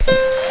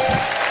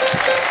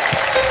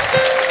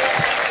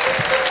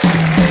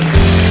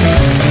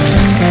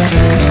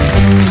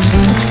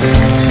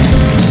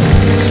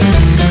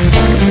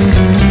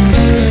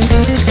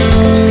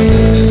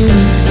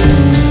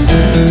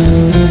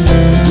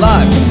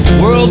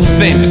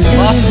world-famous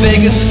Las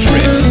Vegas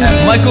Strip at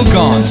Michael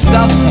Gaughan's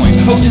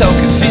SouthPoint Hotel,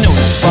 Casino,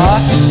 and Spa,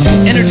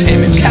 the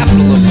entertainment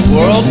capital of the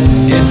world.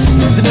 It's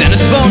the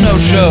Dennis Bono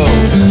Show,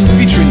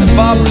 featuring the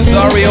Bob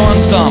Rosario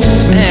Ensemble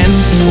and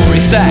Corey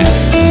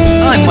Sachs.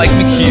 I'm Mike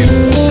McHugh,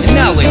 and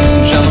now, ladies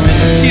and gentlemen,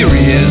 here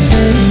he is,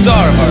 the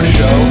star of our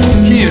show.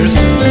 Here's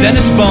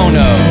Dennis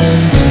Bono.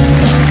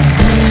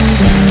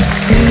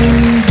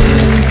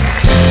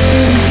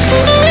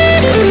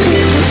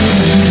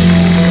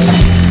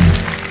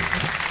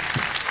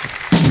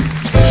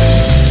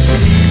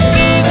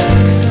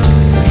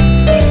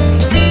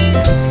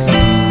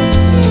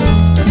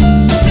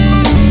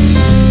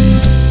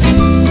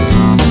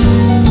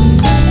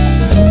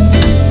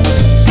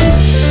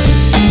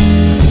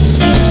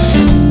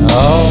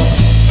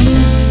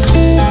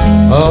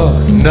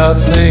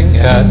 Nothing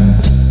at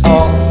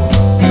all.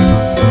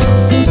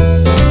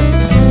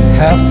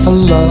 Half a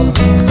love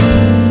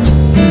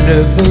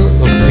never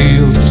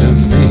appealed to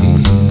me.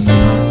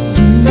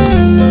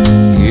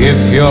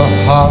 If your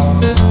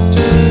heart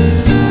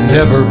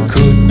never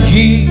could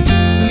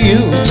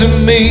yield to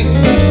me,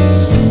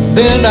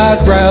 then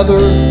I'd rather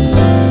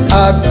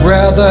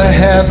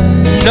have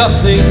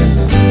nothing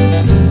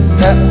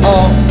at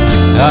all.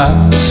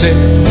 I said,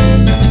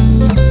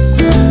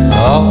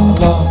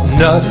 all or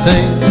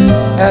nothing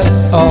at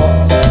all.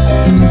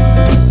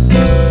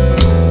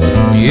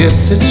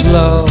 If it's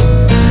love,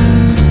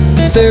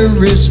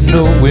 there is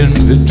no in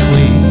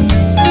between.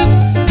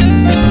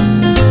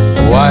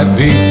 Why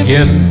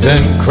begin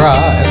then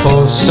cry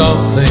for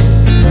something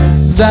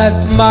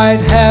that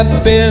might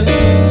have been?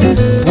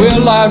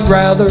 Well, I'd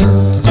rather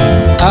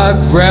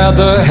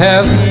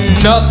have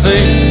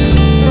nothing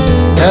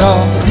at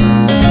all.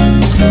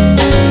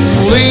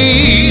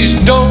 Please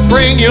don't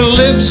bring your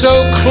lips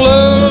so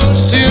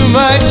close to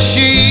my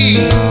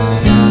cheek.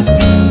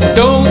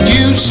 Don't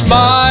you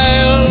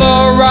smile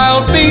or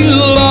I'll be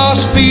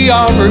lost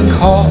beyond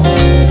recall.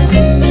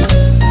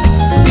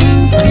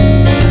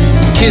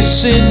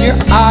 Kiss in your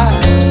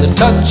eyes, the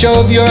touch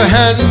of your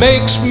hand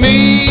makes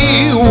me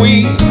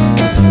weak,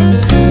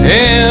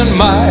 and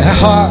my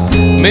heart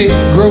may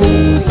grow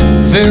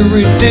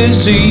very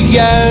dizzy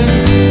and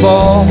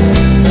fall.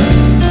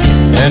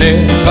 And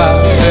if I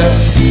fell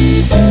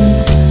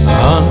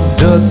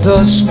under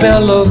the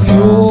spell of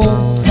your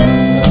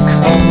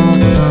call,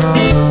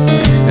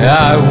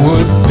 I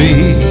would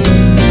be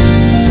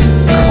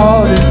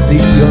caught in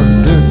the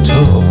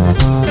undertow.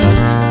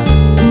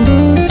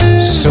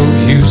 So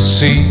you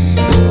see,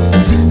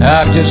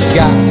 I've just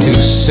got to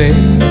say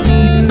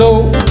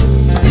no,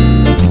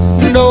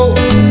 no,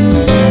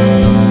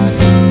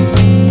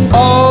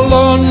 all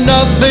or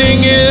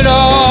nothing at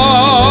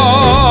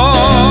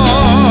all.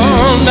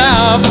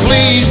 Now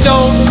please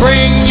don't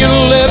bring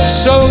your lips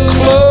so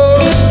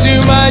close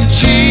to my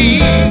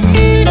cheek.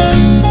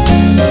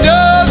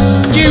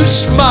 Don't you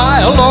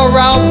smile or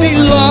I'll be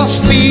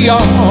lost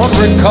beyond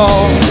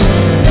recall.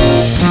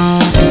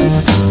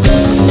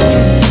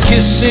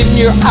 Kiss in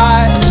your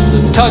eyes,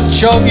 the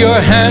touch of your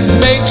hand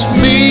makes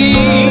me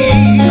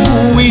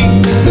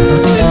weak,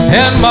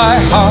 and my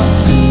heart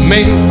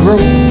may grow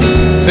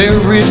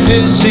very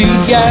dizzy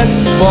and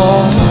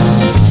fall.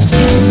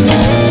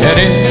 And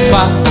if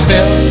I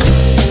fell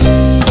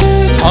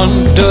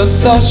under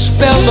the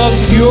spell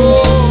of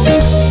your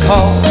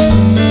call,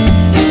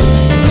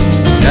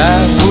 I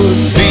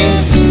would be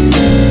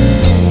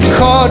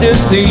caught in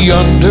the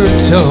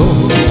undertow.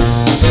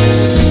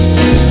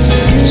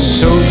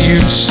 So you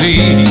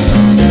see,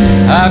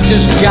 I've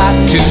just got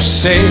to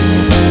say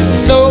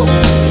no,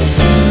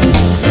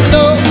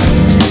 no,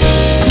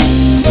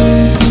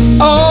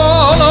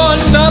 all or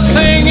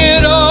nothing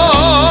at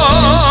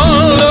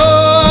all,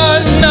 or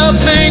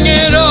nothing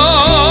at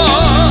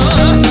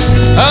all,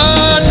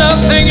 or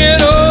nothing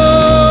at all.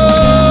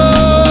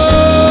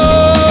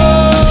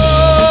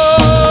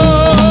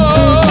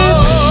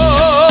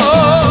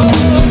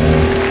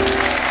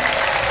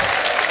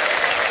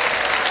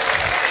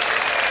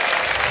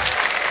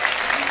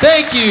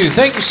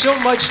 Thank you so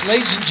much,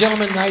 ladies and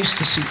gentlemen. Nice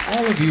to see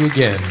all of you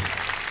again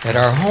at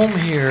our home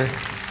here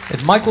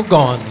at Michael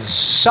Gaughan's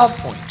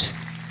SouthPoint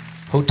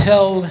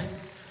Hotel,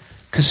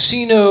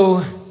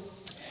 Casino,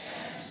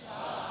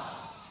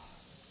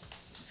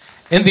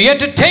 in the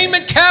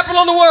entertainment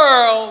capital of the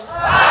world.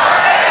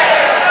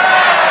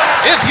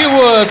 If you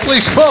would,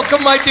 please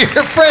welcome my dear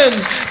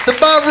friends, the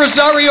Bob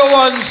Rosario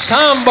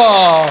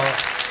Ensemble.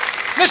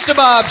 Mr.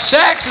 Bob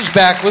Sachs is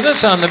back with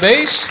us on the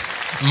bass.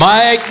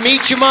 Mike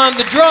Meacham on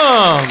the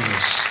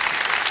drums.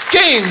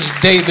 James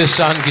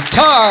Davis on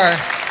guitar.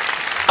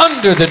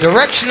 Under the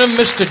direction of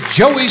Mr.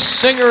 Joey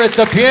Singer at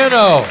the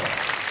piano.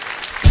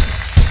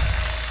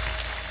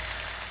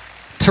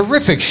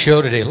 Terrific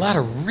show today. A lot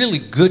of really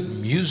good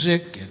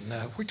music, and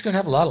we're going to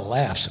have a lot of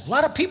laughs. A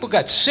lot of people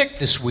got sick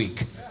this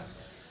week.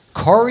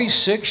 Corey's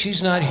sick.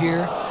 She's not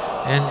here.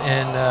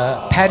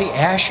 And Patty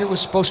Asher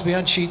was supposed to be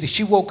on.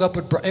 She woke up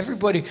with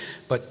everybody.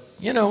 But,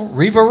 you know,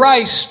 Reva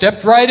Rice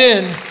stepped right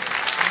in.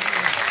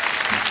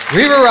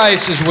 Reva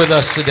Rice is with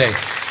us today.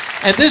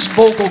 And this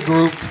vocal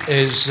group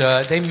is,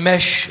 they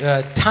mesh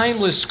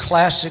timeless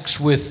classics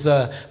with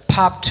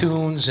pop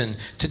tunes and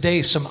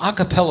today some a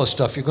cappella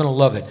stuff. You're going to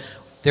love it.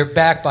 They're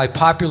backed by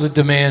popular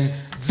demand.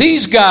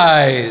 These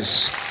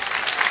guys,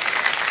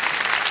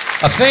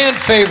 a fan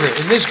favorite,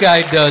 and this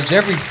guy does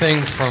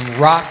everything from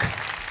rock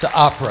to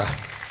opera,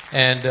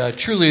 and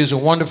truly is a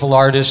wonderful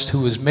artist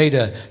who has made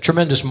a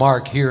tremendous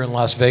mark here in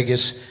Las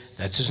Vegas.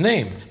 That's his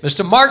name,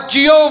 Mr. Mark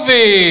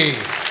Giovi.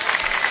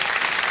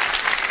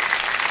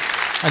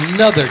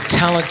 Another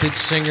talented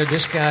singer.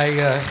 This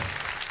guy,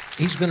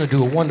 he's going to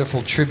do a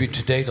wonderful tribute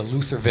today to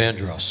Luther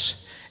Vandross.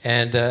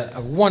 And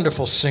a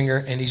wonderful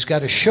singer, and he's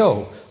got a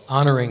show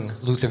honoring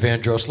Luther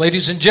Vandross.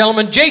 Ladies and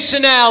gentlemen,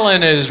 Jason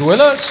Allen is with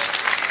us.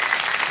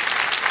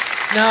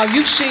 Now,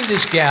 you've seen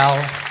this gal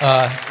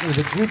with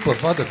a group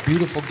of other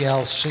beautiful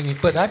gals singing,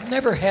 but I've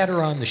never had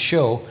her on the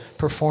show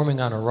performing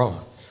on her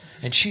own.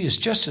 And she is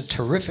just a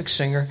terrific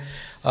singer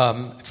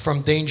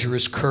from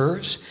Dangerous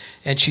Curves.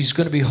 And she's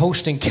going to be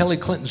hosting Kelly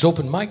Clinton's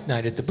open mic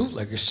night at the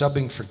Bootlegger,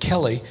 subbing for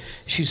Kelly.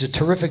 She's a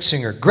terrific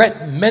singer. Gret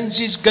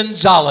Menizies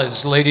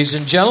Gonzalez, ladies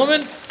and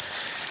gentlemen.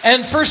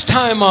 And first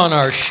time on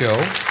our show,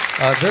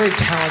 a very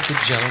talented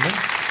gentleman.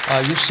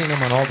 You've seen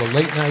him on all the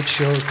late night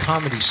shows,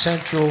 Comedy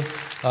Central,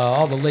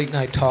 all the late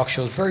night talk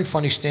shows. Very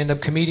funny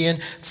stand-up comedian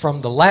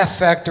from the Laugh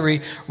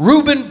Factory.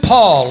 Ruben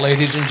Paul,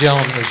 ladies and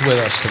gentlemen, is with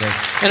us today.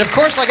 And of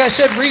course, like I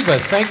said, Reva.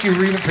 Thank you,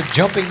 Reva, for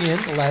jumping in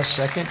the last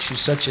second.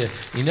 She's such a,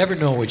 you never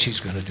know what she's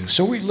going to do.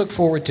 So we look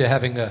forward to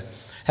having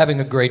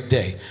a great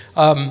day.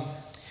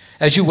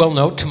 As you well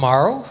know,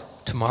 tomorrow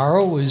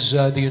is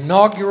the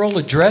inaugural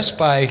address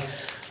by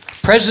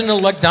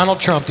President-elect Donald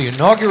Trump. The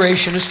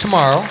inauguration is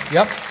tomorrow.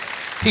 Yep.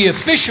 He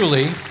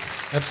officially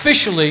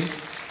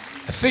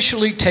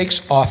takes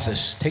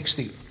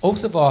the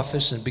oath of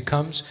office and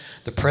becomes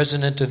the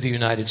President of the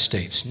United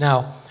States.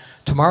 Now,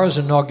 tomorrow's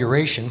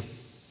inauguration,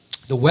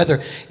 the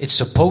weather, it's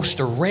supposed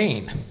to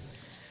rain.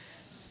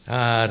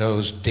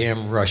 Those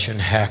damn Russian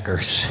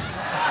hackers.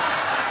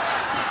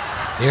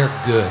 They're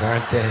good,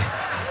 aren't they?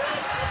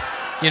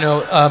 You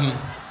know,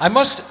 I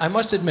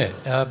must admit,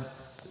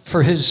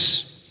 for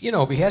his, you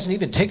know, he hasn't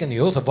even taken the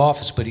oath of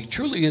office, but he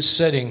truly is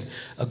setting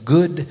a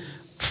good,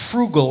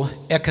 frugal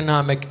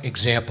economic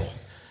example.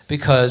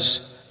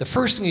 Because the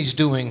first thing he's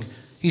doing,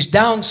 he's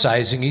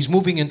downsizing, he's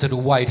moving into the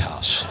White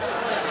House.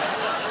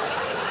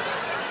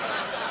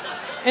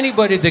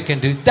 Anybody that can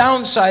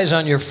downsize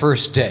on your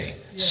first day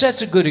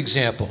sets a good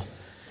example.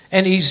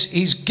 And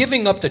he's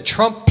giving up the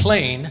Trump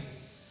plane,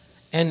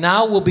 and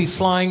now will be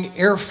flying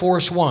Air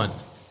Force One.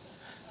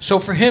 So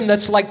for him,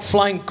 that's like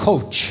flying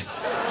coach.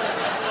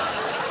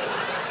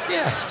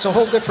 Yeah, it's a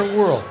whole different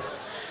world.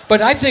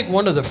 But I think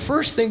one of the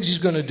first things he's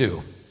going to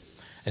do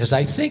is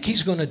I think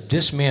he's going to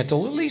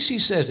dismantle, at least he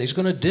says, he's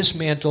going to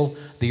dismantle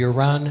the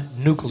Iran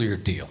nuclear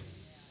deal.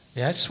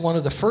 Yeah, that's one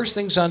of the first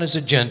things on his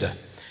agenda.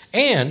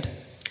 And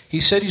he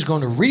said he's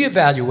going to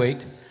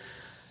reevaluate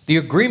the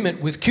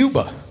agreement with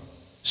Cuba.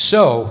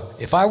 So,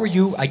 if I were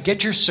you, I'd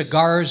get your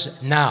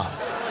cigars now,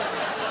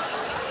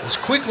 as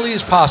quickly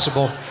as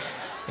possible.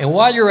 And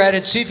while you're at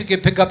it, see if you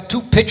can pick up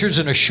 2 pitchers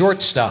and a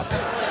shortstop.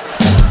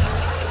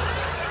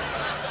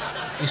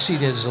 You see,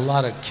 there's a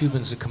lot of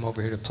Cubans that come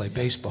over here to play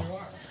baseball.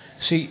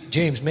 See,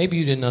 James, maybe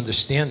you didn't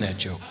understand that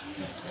joke.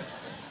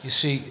 You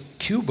see,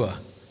 Cuba,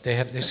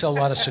 they sell a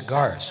lot of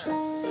cigars,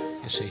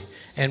 you see.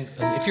 And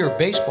if you're a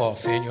baseball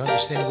fan, you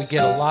understand we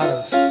get a lot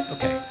of...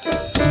 Okay.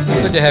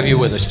 Good to have you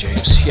with us,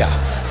 James. Yeah.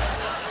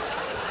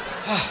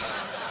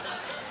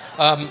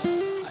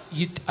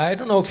 I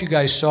don't know if you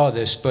guys saw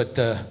this, but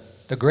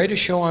the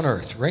greatest show on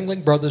earth,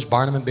 Ringling Brothers,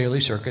 Barnum and Bailey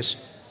Circus,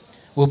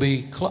 will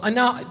be...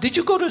 Now, did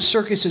you go to a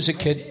circus as a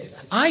kid?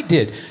 I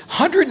did.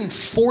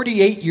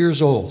 148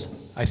 years old.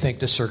 I think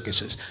the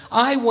circus is.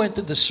 I went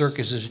to the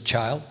circus as a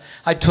child.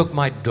 I took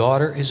my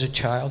daughter as a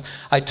child.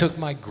 I took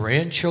my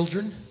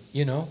grandchildren,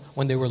 you know,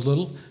 when they were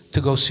little, to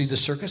go see the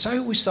circus. I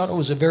always thought it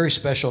was a very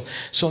special.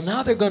 So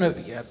now they're going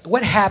to...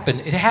 What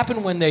happened? It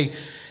happened when they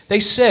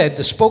said,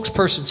 the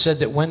spokesperson said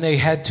that when they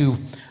had to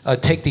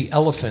take the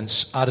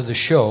elephants out of the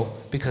show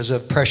because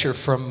of pressure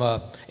from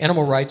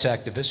animal rights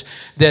activists,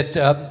 that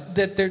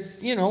they're,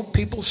 you know,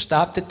 people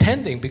stopped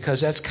attending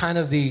because that's kind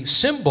of the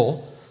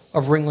symbol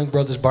of Ringling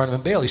Brothers, Barnum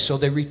and Bailey. So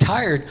they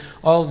retired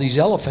all of these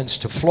elephants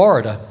to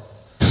Florida.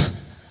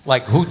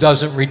 Like, who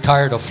doesn't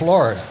retire to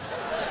Florida?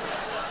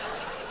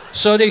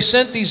 So they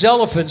sent these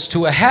elephants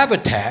to a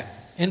habitat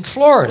in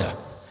Florida.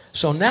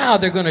 So now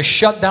they're going to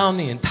shut down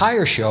the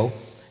entire show,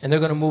 and they're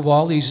going to move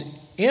all these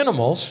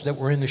animals that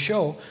were in the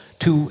show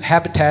to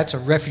habitats or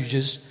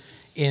refuges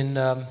in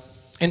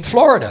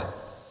Florida.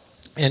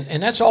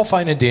 And that's all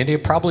fine and dandy.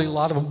 Probably a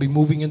lot of them will be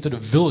moving into the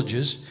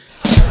villages.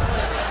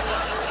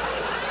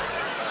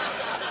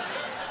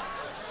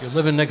 You're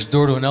living next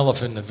door to an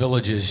elephant in the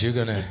villages, you're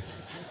going to...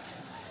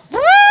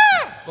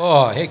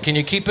 Oh, hey, can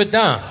you keep it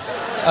down?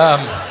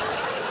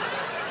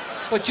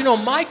 But, you know,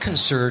 my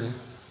concern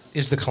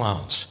is the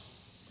clowns.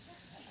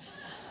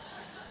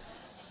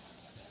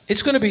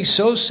 It's going to be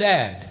so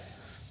sad.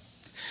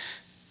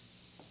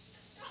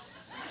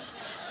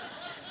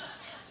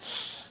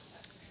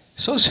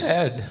 So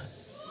sad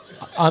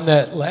on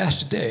that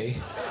last day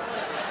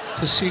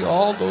to see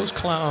all those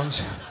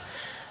clowns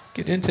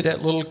get into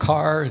that little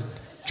car and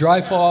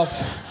drive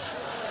off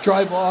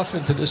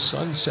into the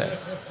sunset.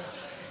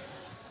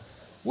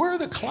 Where are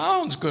the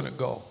clowns going to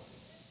go?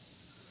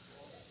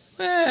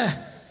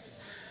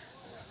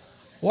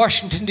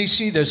 Washington,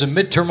 D.C., there's a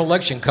midterm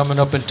election coming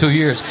up in 2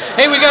 years.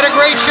 Hey, we got a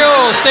great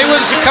show. Stay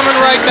with us. We're coming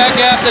right back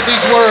after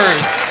these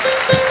words.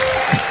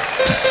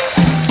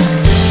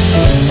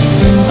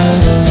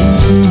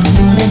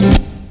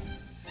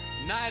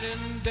 Night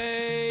and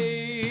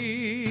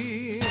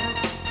day.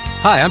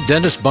 Hi, I'm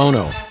Dennis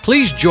Bono.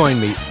 Please join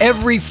me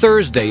every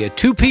Thursday at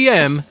 2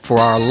 p.m. for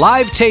our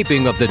live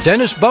taping of The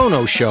Dennis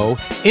Bono Show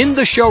in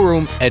the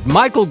showroom at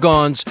Michael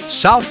Gaughan's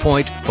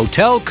SouthPoint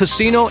Hotel,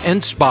 Casino,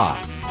 and Spa.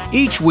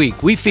 Each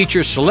week, we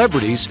feature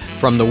celebrities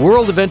from the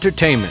world of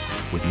entertainment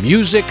with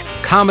music,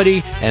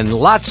 comedy, and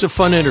lots of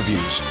fun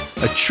interviews.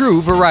 A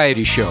true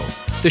variety show.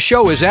 The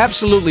show is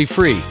absolutely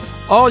free.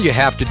 All you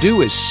have to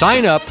do is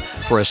sign up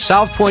for a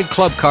SouthPoint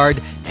Club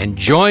card and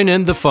join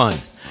in the fun.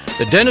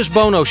 The Dennis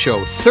Bono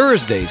Show,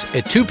 Thursdays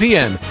at 2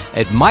 p.m.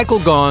 at Michael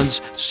Gaughan's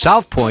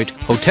SouthPoint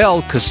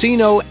Hotel,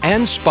 Casino,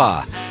 and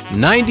Spa,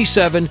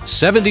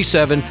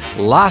 9777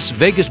 Las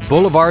Vegas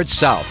Boulevard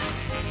South.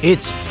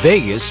 It's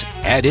Vegas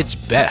at its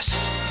best.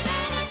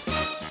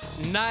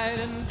 Night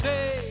and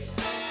day,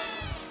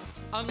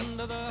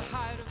 under the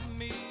height of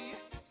me.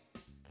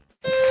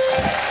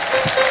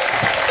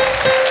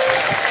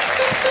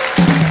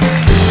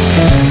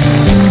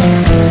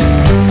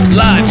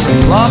 Live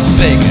from Las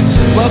Vegas,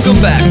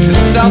 welcome back to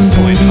the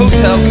SouthPoint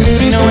Hotel,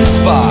 Casino, and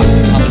Spa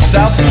on the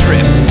South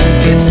Strip.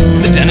 It's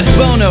the Dennis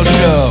Bono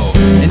Show.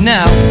 And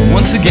now,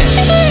 once again,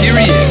 here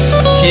he is.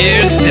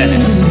 Here's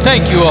Dennis.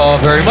 Thank you all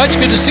very much.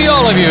 Good to see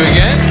all of you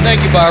again.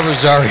 Thank you, Barbara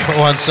Rosario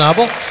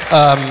Ensemble.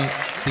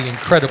 The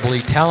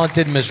incredibly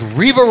talented Miss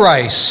Reva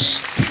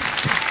Rice.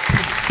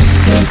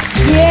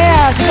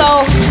 Yeah,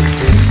 so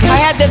I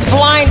had this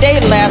blind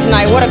date last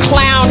night. What a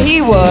clown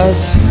he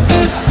was.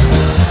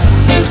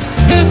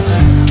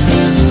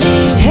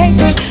 Hey,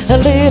 a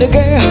little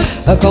girl,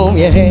 comb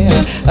your hair,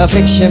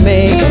 fix your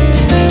makeup.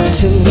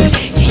 Soon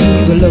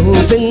he will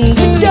open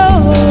the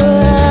door.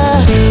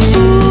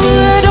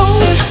 Ooh,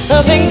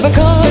 don't think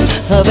because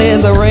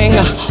there's a ring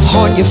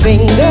on your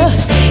finger,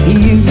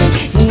 you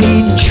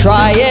needn't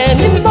try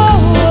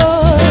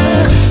anymore.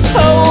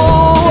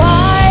 Oh,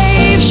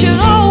 wives should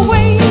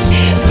always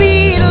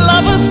be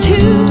lovers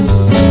too.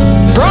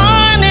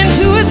 Run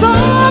into his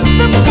arms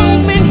the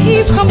moment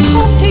he comes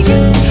home to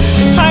you.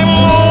 I'm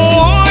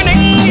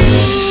warning you.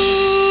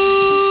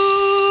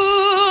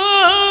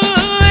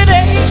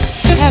 Day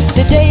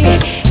after day,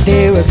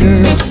 there are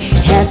girls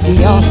at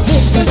the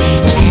office,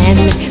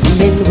 and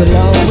men will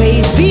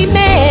always be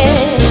men.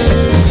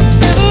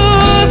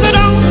 Oh, so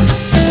don't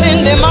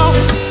send him off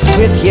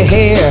with your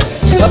hair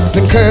up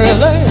in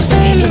curlers.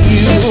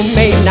 You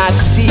may not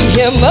see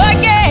him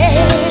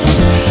again.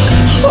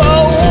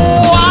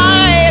 Oh,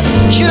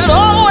 wives should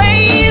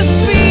always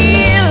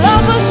be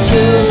lovers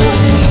too.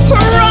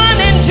 Run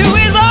into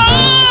his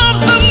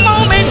arms the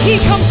moment he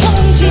comes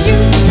home to you.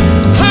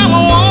 I'm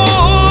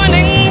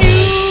warning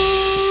you.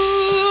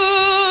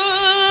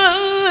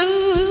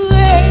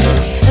 Hey,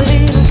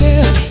 little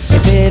girl, you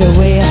better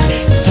wear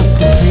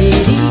something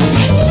pretty,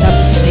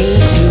 something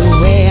to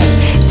wear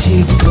to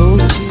go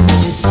to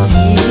the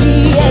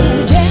city.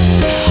 And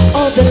turn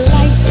all the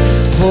lights,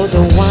 pour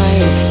the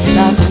wine,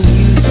 stop the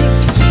music.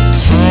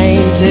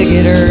 Time to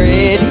get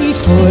ready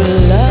for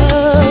love.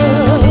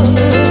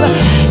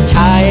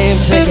 Time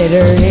to get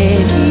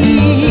ready.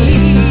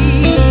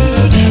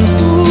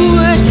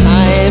 Ooh,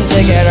 time to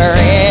get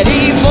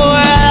ready for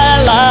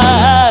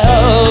love.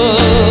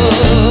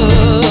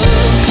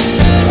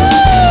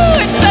 Ooh,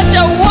 it's such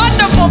a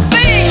wonderful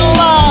thing,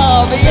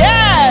 love.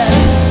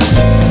 Yes.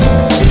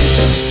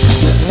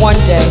 One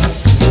day.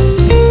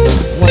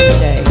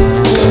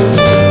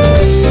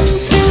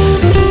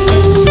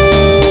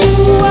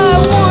 Ooh, I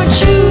want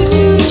you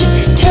to just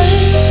turn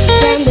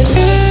down the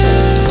lights,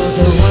 pour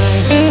the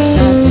wine,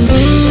 stop the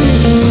music.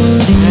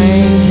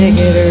 Time to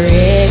get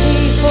ready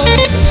for love.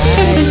 It's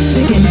time to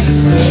get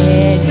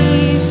ready.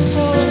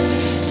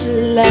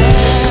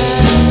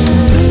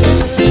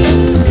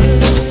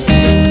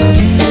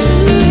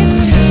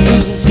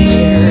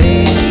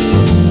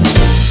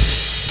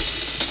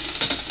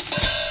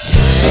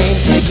 Time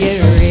to get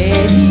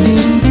ready.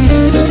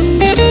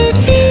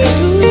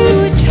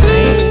 Ooh,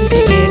 time to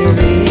get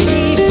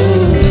ready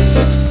for.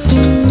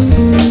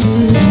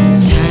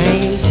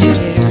 Time to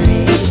get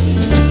ready.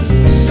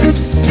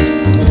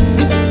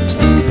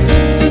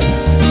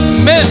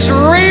 Miss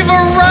Reva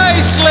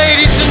Rice,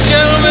 ladies and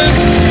gentlemen.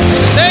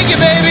 Thank you,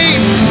 baby.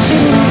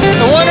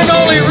 The one and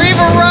only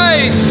Reva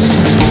Rice.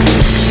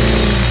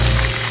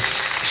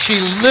 She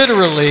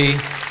literally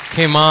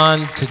came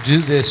on to do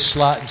this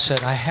slot and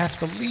said, I have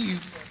to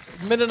leave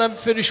the minute I'm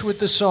finished with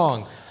the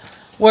song.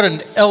 What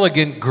an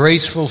elegant,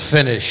 graceful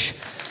finish.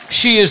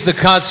 She is the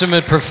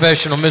consummate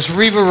professional, Miss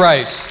Reva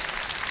Rice.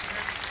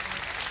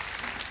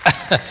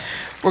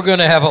 We're going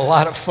to have a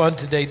lot of fun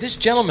today. This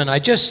gentleman,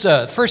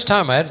 first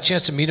time I had a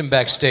chance to meet him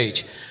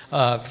backstage.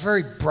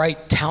 Very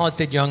bright,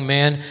 talented young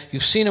man.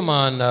 You've seen him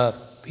on,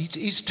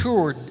 he's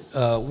toured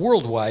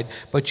worldwide,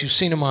 but you've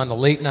seen him on the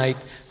late night,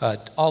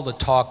 all the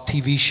talk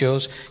TV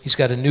shows. He's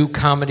got a new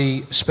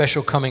comedy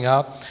special coming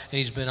out, and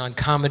he's been on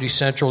Comedy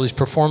Central. He's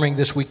performing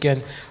this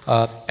weekend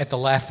at the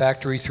Laugh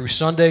Factory through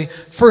Sunday.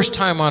 First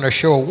time on our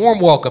show. A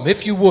warm welcome,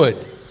 if you would,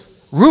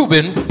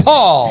 Ruben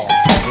Paul.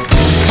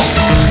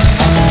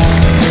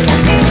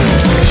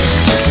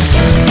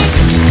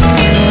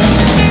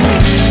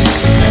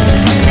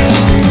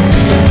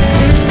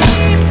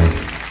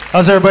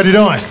 How's everybody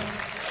doing?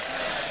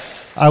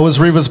 I was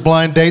Reva's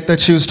blind date that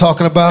she was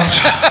talking about.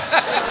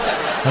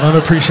 I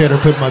don't appreciate her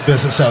putting my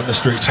business out in the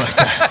streets like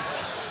that.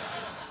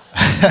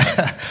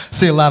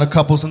 See a lot of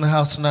couples in the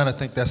house tonight. I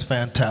think that's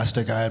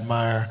fantastic. I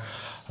admire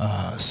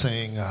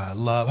seeing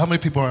love. How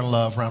many people are in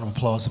love? Round of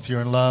applause if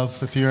you're in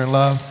love. If you're in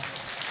love.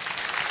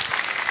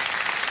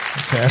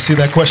 Okay, I see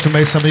that question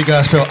made some of you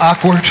guys feel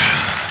awkward.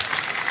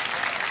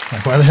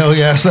 Like, why the hell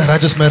you asked that? I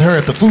just met her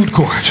at the food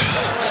court.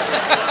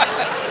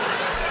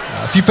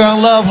 If you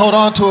found love, hold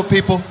on to it,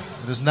 people.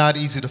 It is not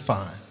easy to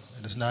find.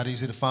 It is not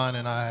easy to find,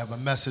 and I have a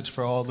message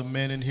for all the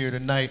men in here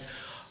tonight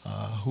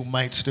who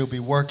might still be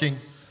working.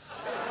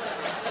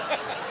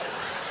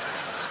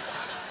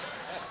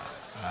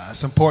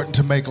 It's important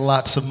to make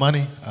lots of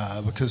money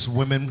because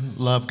women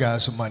love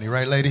guys with money,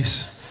 right,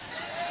 ladies?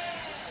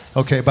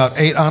 Okay, about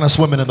 8 honest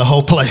women in the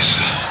whole place.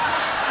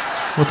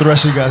 What the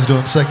rest of you guys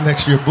doing? Sitting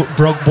next to your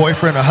broke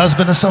boyfriend or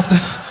husband or something?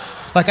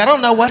 Like, I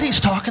don't know what he's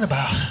talking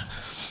about.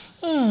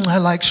 I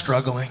like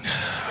struggling.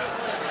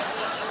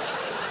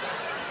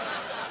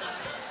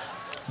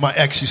 My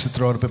ex used to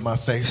throw it up in my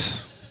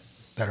face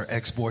that her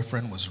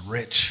ex-boyfriend was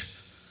rich.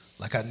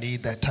 Like, I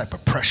need that type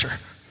of pressure.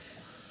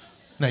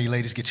 Now you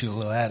ladies get you a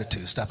little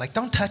attitude. Stop. Like,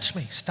 don't touch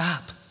me.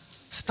 Stop.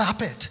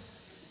 Stop it.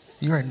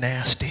 You're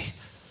nasty.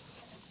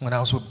 When I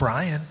was with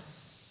Brian,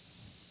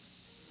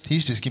 he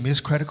used to just give me his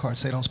credit card and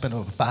say don't spend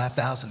over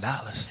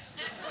 $5,000.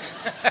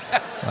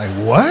 Like,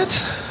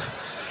 what?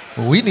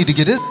 Well, we need to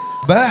get his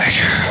back.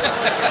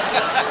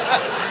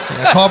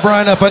 Yeah, call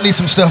Brian up. I need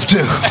some stuff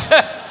too.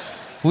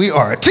 We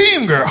are a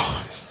team,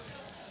 girl.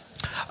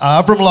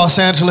 I'm from Los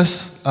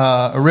Angeles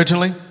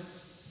originally.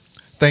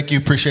 Thank you.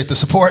 Appreciate the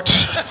support.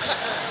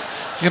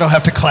 You don't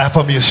have to clap.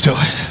 I'm used to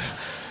it.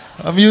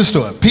 I'm used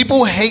to it.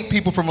 People hate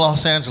people from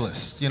Los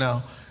Angeles, you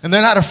know, and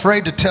they're not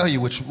afraid to tell you,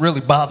 which really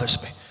bothers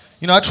me.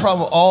 You know, I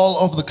travel all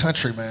over the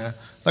country, man.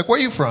 Like, where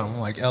you from? I'm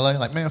like, LA?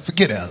 Like, man,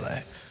 forget LA.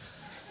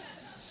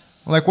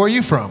 I'm like, where are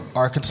you from?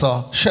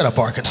 Arkansas. Shut up,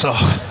 Arkansas.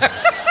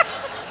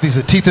 These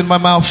are teeth in my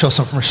mouth. Show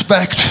some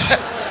respect.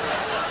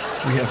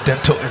 We have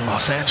dental in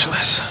Los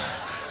Angeles.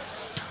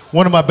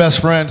 One of my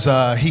best friends,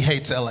 he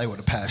hates LA with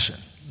a passion.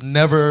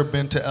 Never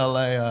been to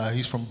LA.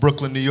 He's from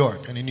Brooklyn, New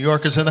York. Any New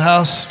Yorkers in the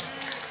house?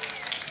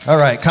 All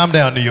right, calm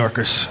down, New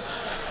Yorkers.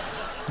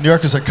 New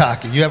Yorkers are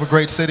cocky. You have a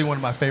great city, one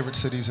of my favorite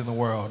cities in the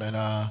world. And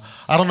I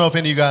don't know if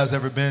any of you guys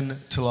ever been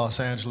to Los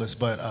Angeles,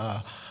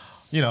 but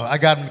you know, I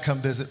got him to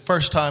come visit.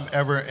 First time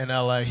ever in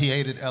LA. He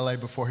hated LA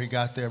before he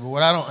got there. But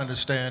what I don't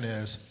understand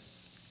is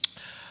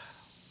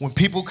when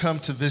people come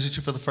to visit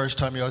you for the first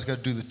time, you always got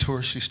to do the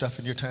touristy stuff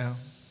in your town.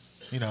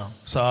 You know,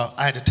 so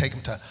I had to take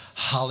him to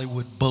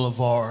Hollywood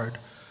Boulevard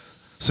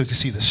so he could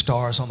see the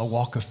stars on the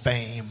Walk of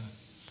Fame.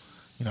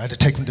 You know, I had to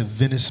take him to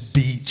Venice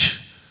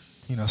Beach,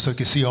 you know, so he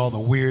could see all the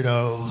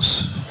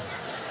weirdos.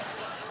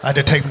 I had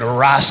to take him to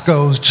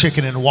Roscoe's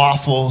Chicken and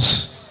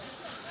Waffles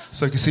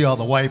so he could see all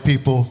the white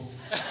people.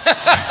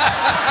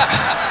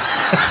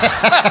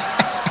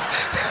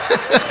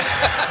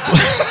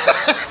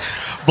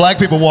 Black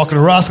people walking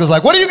to Roscoe's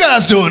like, what are you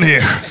guys doing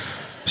here?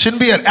 Shouldn't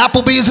be at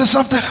Applebee's or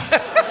something?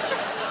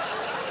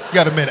 You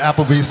gotta admit,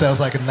 Applebee's sounds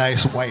like a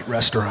nice white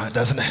restaurant,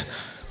 doesn't it?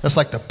 That's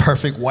like the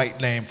perfect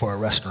white name for a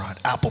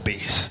restaurant,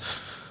 Applebee's.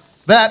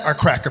 That or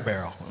Cracker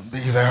Barrel.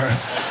 Either.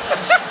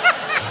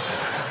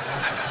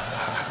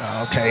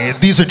 Okay,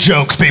 these are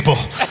jokes, people.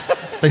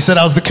 They said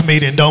I was the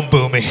comedian, don't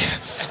boo me.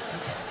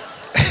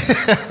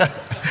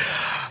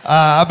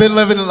 I've been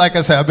living, like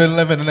I said, I've been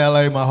living in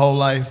LA my whole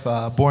life,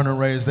 born and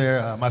raised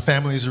there. My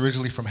family is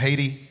originally from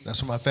Haiti.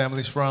 That's where my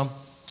family's from.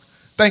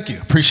 Thank you,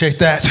 appreciate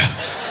that.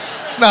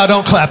 No,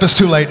 don't clap, it's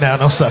too late now,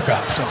 don't suck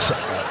up, don't suck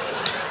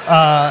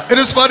up. It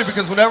is funny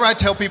because whenever I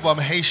tell people I'm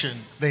Haitian,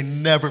 they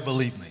never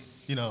believe me,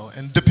 you know,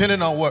 and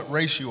depending on what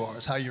race you are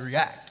is how you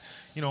react.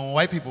 You know, when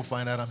white people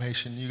find out I'm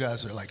Haitian, you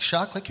guys are like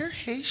shocked, like, you're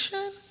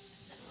Haitian?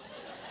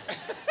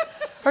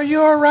 Are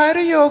you all right,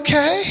 are you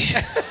okay?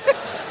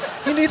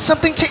 You need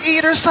something to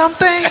eat or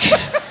something?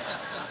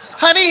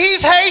 Honey,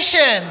 he's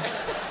Haitian.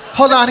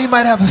 Hold on, he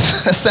might have a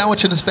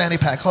sandwich in his fanny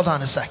pack. Hold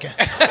on a second.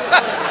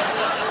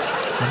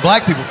 When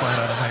black people find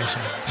out I'm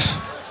Haitian,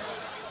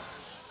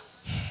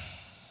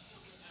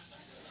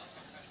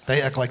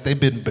 they act like they've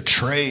been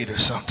betrayed or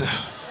something.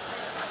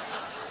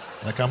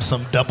 Like I'm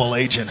some double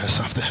agent or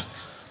something.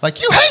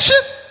 Like, you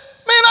Haitian?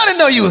 Man, I didn't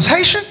know you was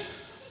Haitian.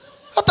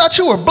 I thought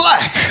you were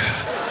black.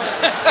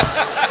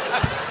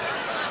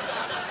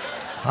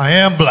 I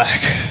am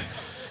black.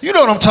 You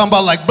know what I'm talking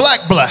about, like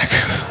black.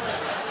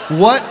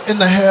 What in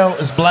the hell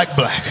is black?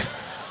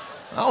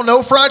 I don't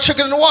know, fried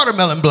chicken and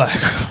watermelon black.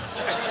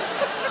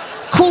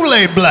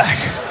 Kool-Aid black.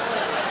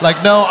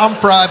 Like, no, I'm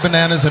fried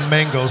bananas and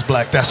mangoes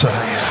black. That's what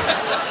I am.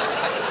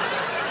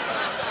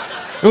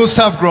 It was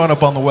tough growing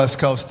up on the West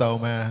Coast, though,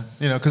 man.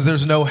 You know, because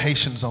there's no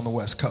Haitians on the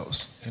West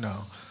Coast, you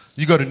know.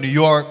 You go to New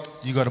York,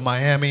 you go to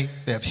Miami,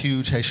 they have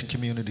huge Haitian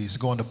communities.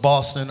 Going to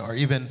Boston or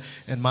even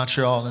in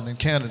Montreal and in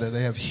Canada,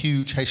 they have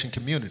huge Haitian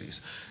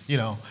communities. You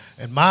know,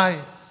 in my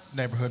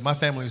neighborhood, my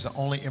family was the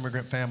only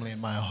immigrant family in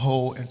my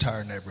whole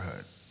entire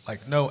neighborhood.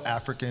 Like no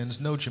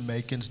Africans, no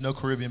Jamaicans, no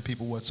Caribbean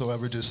people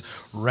whatsoever, just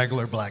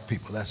regular black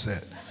people, that's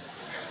it.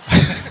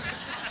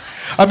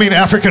 I mean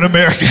African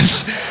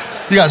Americans.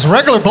 You guys,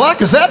 regular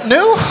black, is that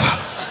new?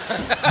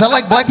 Is that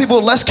like black people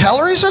with less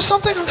calories or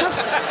something?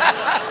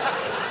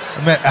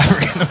 I meant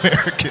African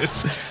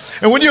Americans.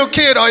 And when you're a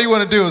kid, all you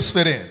want to do is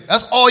fit in.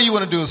 That's all you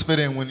want to do is fit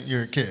in when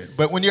you're a kid.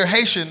 But when you're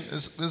Haitian,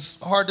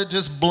 it's hard to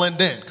just blend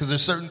in because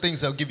there's certain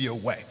things that'll give you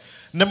away.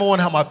 Number one,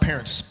 how my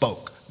parents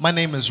spoke. My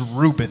name is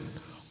Ruben,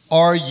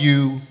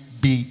 R-U-B-E-N,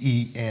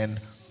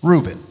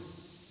 Ruben.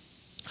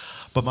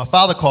 But my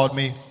father called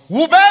me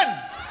Ruben,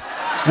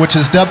 which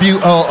is W-O-O-O-O-B-E-N.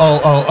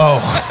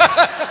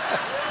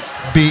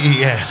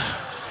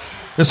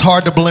 It's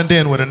hard to blend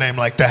in with a name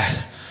like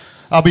that.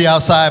 I'll be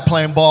outside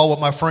playing ball with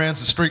my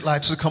friends. The street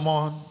lights will come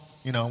on,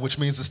 you know, which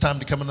means it's time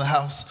to come in the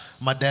house.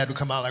 My dad would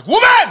come out like,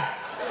 Ruben!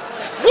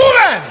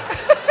 Ruben!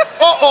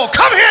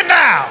 Come here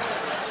now!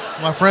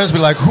 My friends be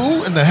like,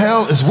 who in the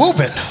hell is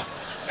Ruben?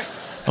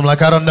 I'm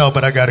like, I don't know,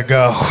 but I gotta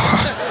go.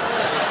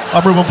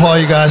 I'm Ruben Paul,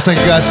 you guys.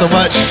 Thank you guys so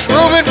much.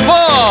 Ruben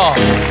Paul!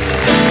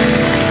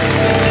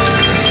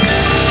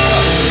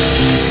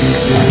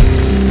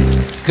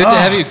 Good to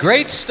have you.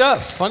 Great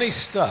stuff. Funny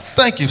stuff.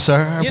 Thank you,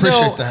 sir. I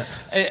appreciate that.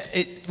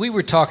 We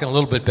were talking a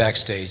little bit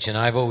backstage, and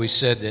I've always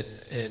said that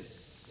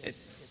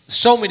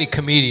so many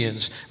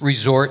comedians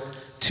resort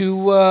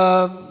to,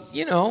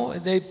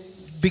 they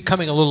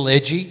becoming a little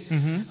edgy.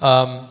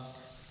 Mm-hmm.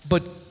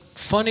 But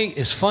funny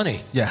is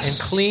funny. Yes.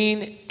 And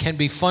clean can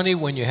be funny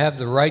when you have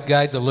the right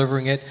guy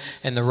delivering it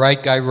and the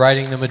right guy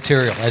writing the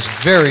material. That's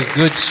very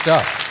good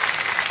stuff.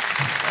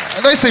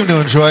 They seem to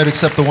enjoy it,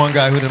 except the one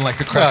guy who didn't like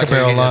the Cracker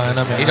Barrel line.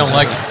 I mean, he didn't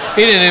like me.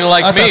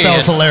 I thought that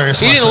was hilarious.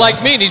 He didn't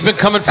like me, and he's been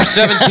coming for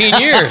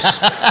 17 years.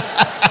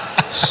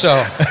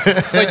 So,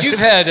 but you've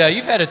had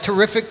a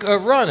terrific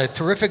run, a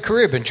terrific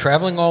career. Been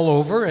traveling all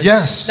over. And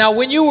yes. Now,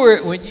 when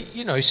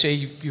you say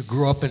you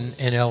grew up in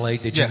L.A.,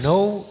 did you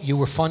know you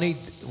were funny?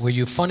 Were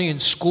you funny in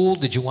school?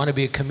 Did you want to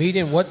be a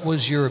comedian? What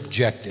was your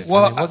objective?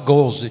 Well, what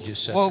goals did you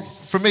set? Well,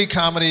 for me,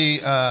 comedy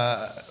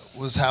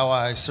was how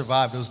I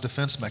survived. It was a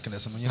defense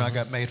mechanism. You know, I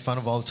got made fun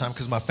of all the time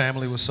because my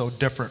family was so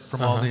different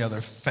from all the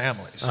other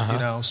families. You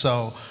know,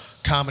 so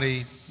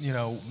comedy,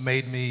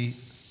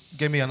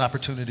 gave me an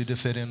opportunity to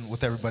fit in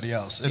with everybody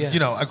else. And,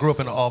 I grew up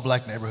in an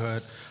all-black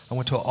neighborhood. I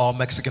went to an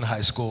all-Mexican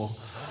high school.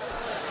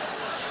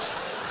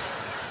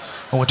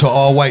 I went to an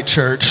all-white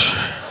church.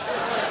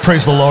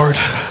 Praise the Lord.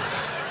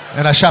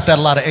 And I shopped at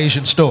a lot of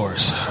Asian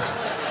stores.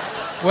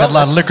 Had a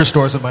lot of liquor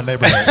stores in my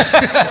neighborhood.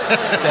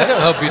 That'll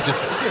help you,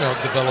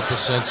 develop a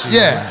sense of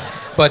humor.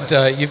 But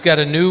you've got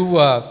a new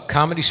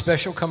comedy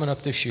special coming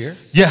up this year.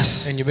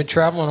 Yes. And you've been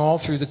traveling all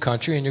through the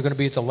country, and you're going to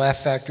be at the Laugh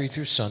Factory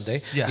through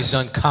Sunday. Yes. You've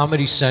done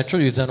Comedy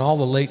Central. You've done all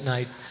the late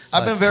night.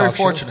 I've been very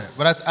fortunate,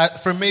 but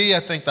for me, I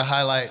think the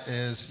highlight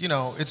is,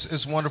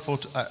 it's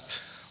wonderful.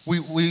 We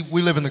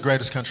live in the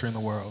greatest country in the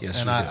world, yes,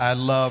 and I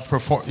love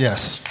perform.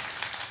 Yes,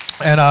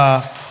 and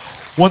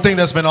one thing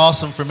that's been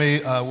awesome for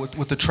me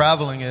with the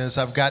traveling is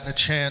I've gotten a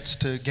chance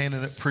to gain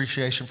an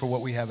appreciation for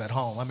what we have at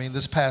home. I mean,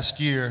 this past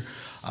year,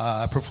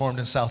 I performed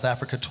in South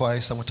Africa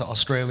twice. I went to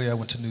Australia. I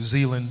went to New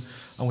Zealand.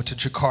 I went to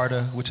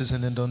Jakarta, which is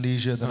in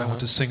Indonesia. Then I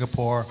went to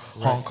Singapore,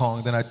 Hong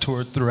Kong. Then I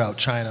toured throughout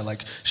China,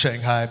 like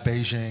Shanghai,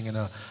 Beijing,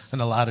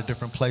 and a lot of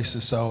different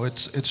places. So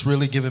it's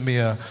really given me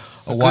a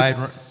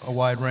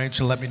wide range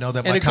to let me know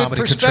that my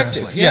comedy can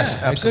translate. Yeah, yes,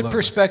 absolutely. A good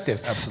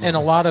perspective. Absolutely. And a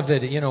lot of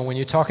it, when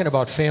you're talking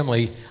about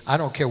family, I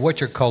don't care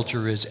what your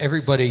culture is.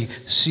 Everybody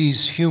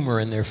sees humor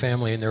in their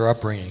family and their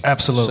upbringing.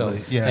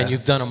 Absolutely, yeah. And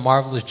you've done a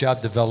marvelous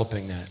job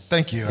developing that.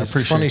 Thank you. I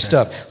appreciate funny that.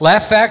 stuff.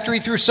 Laugh Factory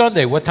through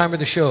Sunday. What time are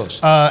the shows?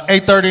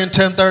 8:30 and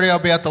 10:30. I'll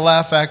be at the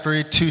Laugh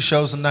Factory. 2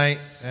 shows a night,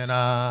 and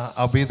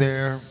I'll be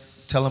there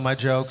telling my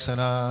jokes, and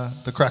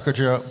the Cracker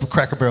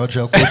Barrel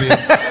joke will be.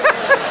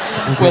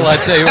 Well, I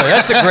tell you what,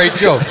 that's a great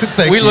joke.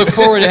 We look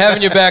forward to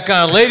having you back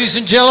on. Ladies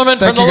and gentlemen,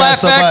 from the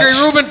Laugh Factory,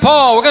 Ruben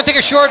Paul. We're going to take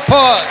a short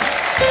pause.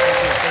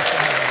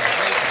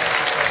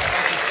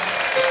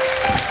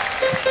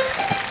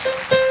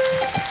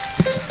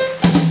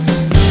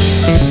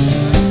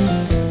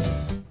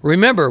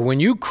 Remember,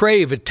 when you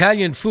crave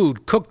Italian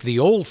food cooked the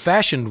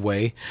old-fashioned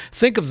way,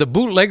 think of the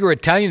Bootlegger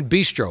Italian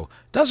Bistro.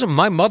 Doesn't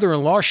my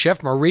mother-in-law,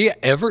 Chef Maria,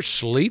 ever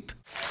sleep?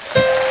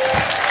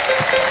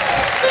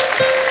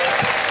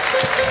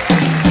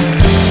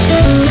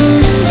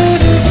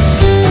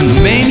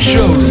 Main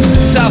showroom at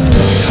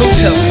SouthPoint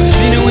Hotel,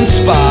 Casino and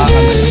Spa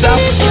on the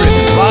South Strip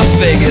in Las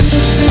Vegas.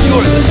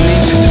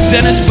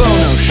 Dennis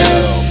Bono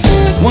Show.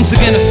 Once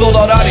again, a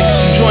sold-out audience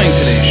enjoying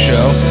today's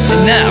show.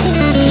 And now,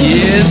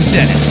 here's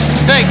Dennis.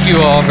 Thank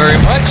you all very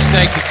much.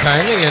 Thank you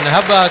kindly. And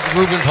how about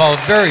Ruben Paul?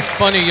 Very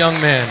funny young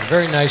man.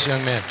 Very nice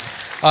young man.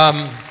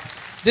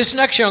 This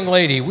next young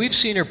lady, we've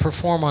seen her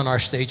perform on our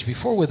stage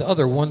before with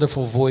other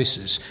wonderful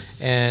voices,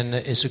 and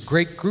is a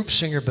great group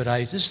singer, but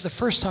this is the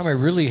first time I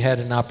really had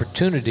an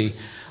opportunity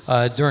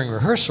during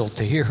rehearsal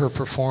to hear her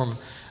perform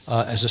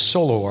as a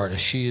solo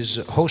artist. She is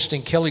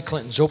hosting Kelly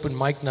Clinton's open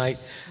mic night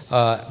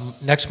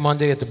next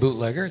Monday at the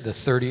Bootlegger, the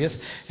 30th,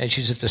 and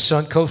she's at the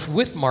Suncoast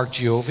with Mark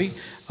Giovi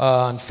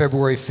on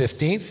February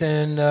 15th,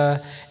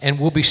 and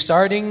we'll be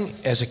starting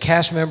as a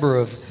cast member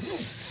of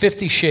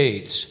 50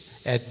 Shades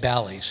at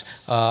Bally's.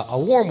 A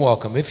warm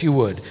welcome, if you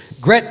would,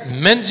 Gret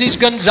Menizies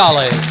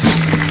Gonzalez.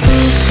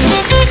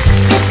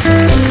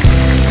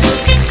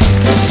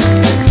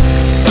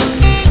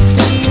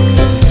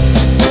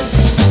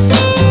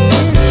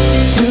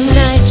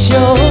 Tonight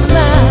you're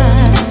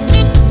mine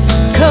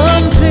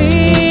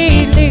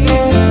completely.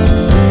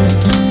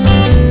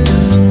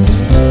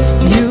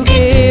 You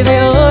gave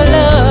your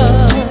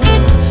love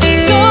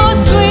so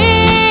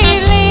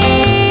sweetly.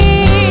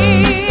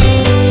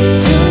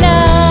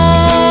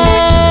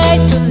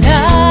 Tonight, the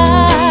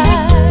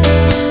light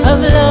of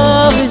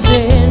love is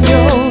in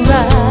your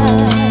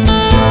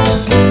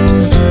eyes.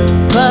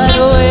 But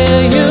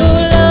will you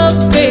love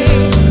me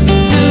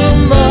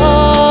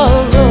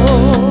tomorrow?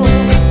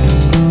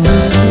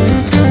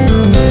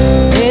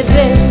 Is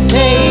this a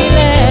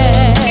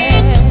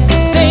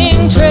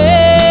lasting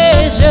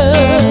treasure,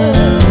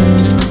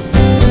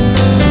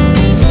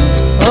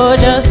 or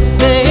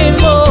just a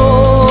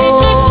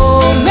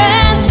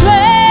moment's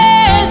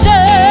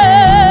pleasure?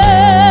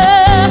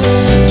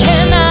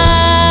 Can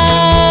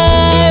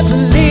I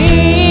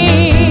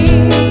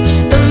believe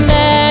the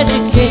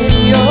magic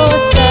in your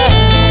sight?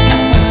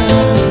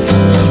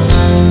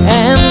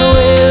 And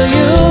will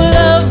you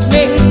love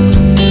me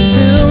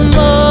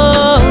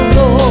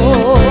tomorrow?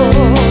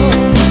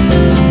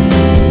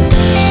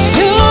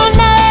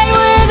 Tonight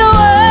with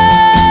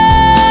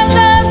words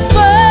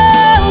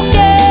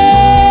unspoken,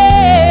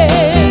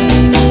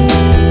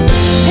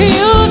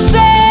 you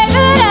say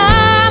that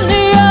I'm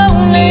the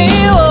only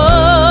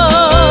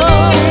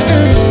one.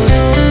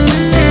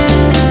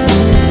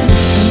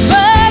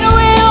 But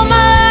will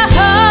my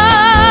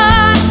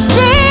heart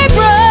be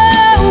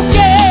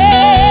broken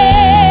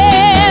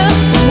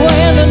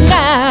when the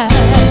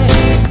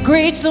night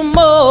greets the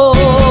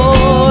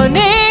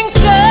morning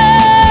sun?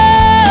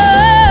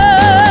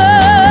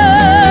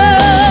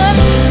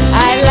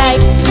 I'd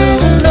like to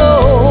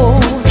know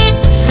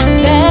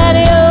that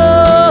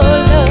your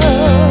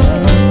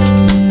love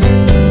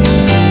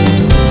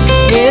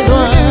is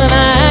one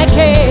I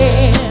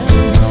can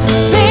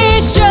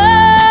be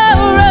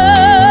sure of.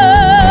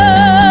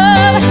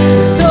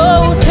 So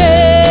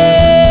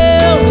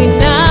tell me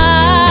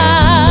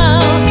now,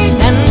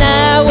 and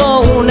I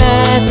won't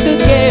ask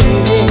again.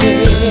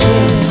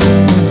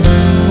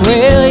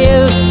 Will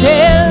you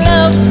still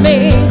love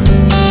me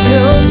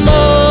tomorrow?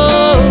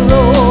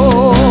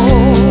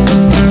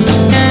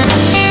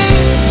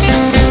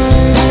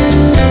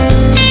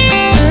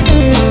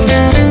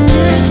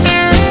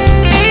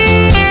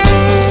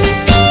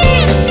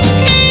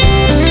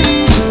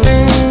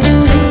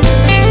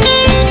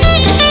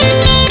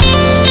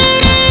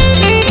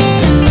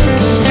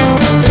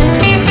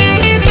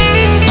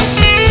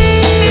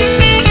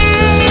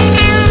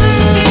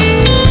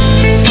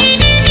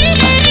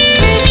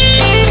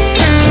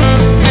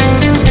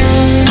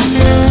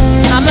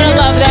 I'm gonna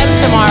love them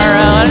tomorrow.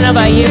 I don't know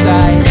about you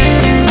guys.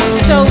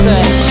 So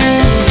good.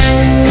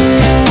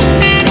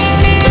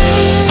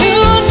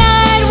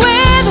 Tonight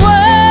with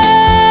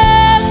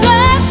words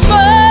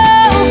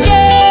unspoken,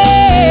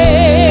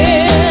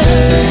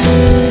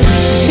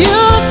 you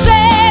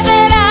say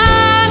that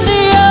I'm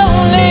the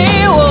only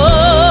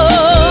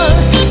one,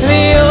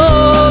 the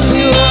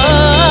only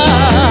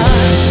one.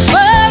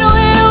 But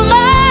will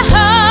my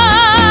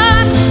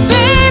heart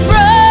be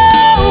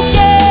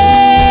broken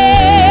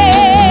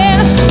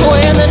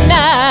when the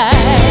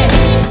night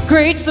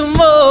greets the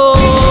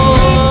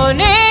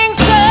morning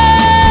sun?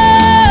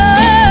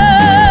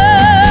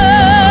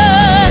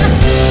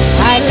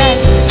 I'd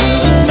like to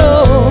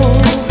know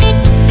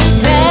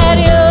that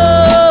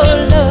your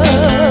love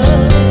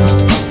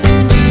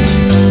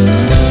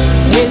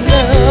is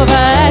love I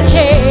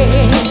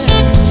can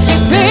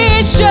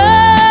be sure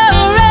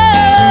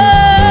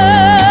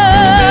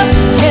of.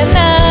 Can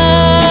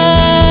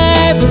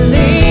I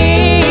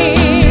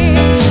believe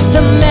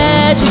the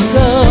magic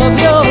of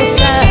your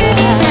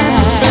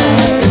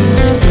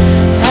sighs?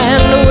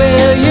 And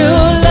will you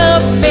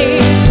love me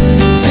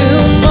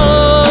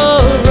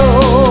tomorrow?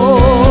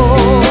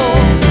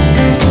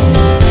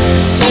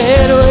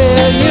 Said,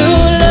 will you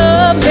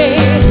love me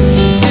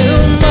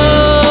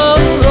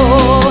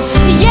tomorrow?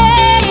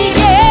 Yeah,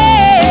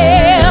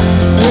 yeah.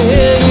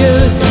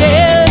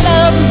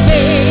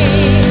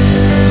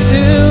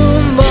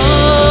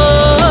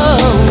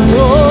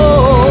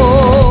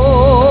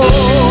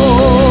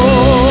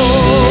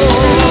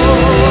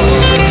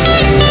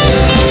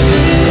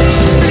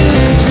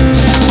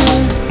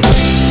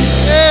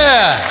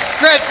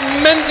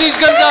 Menizies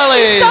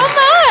Gonzalez. Thank you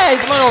so much.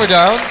 Come on over,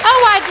 darling.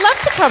 Oh, I'd love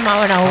to come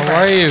on over.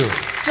 How are you?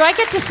 Do I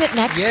get to sit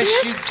next to you?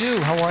 Yes, you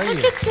do. How are you?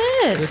 Look at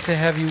this. Good to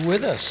have you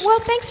with us. Well,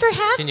 thanks for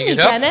having Can you me,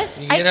 get up? Dennis.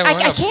 Can you get up?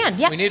 I can,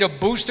 yeah. We need a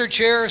booster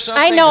chair or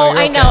something? I know, No, you're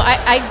I know.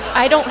 okay.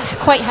 I don't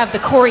quite have the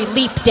Corey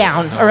leap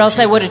down, or else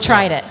I would have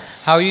tried it.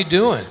 How are you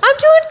doing? I'm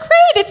doing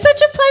great. It's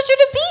such a pleasure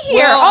to be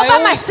here, all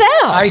by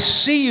myself. I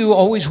see you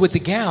always with the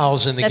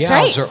gals, and the That's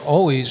gals right. are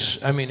always.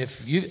 I mean,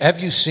 have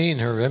you seen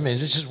her? I mean,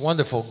 it's just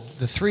wonderful.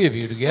 The three of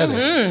you together.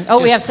 Mm-hmm.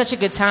 Oh, we have such a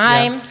good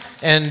time. Yeah.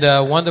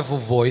 And wonderful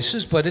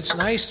voices, but it's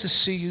nice to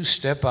see you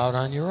step out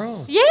on your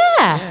own. Yeah.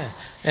 Yeah.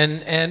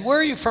 And where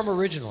are you from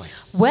originally?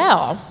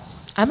 Well,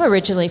 I'm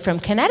originally from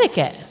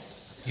Connecticut.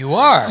 You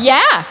are?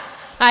 Yeah,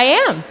 I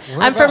am. Where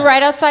I'm from about?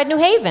 right outside New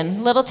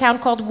Haven, little town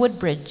called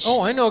Woodbridge.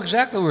 Oh, I know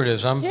exactly where it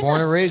is. I'm born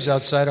and raised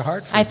outside of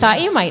Hartford. I thought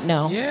you might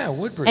know. Yeah,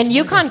 Woodbridge. And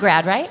UConn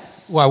grad, right?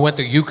 Well, I went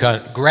to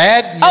UConn.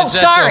 Grad? Oh, That's a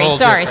sorry. whole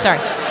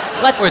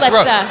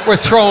different- We're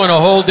throwing a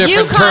whole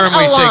different UConn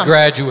term. We say alum.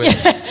 graduate.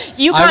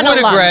 UConn I would have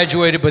alum.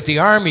 graduated, but the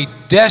Army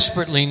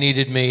desperately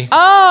needed me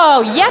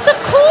Oh, yes, of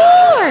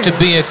course. to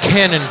be a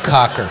cannon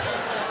cocker.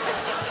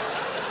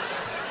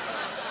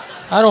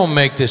 I don't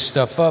make this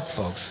stuff up,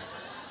 folks.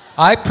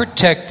 I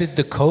protected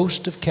the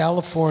coast of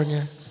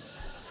California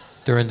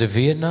during the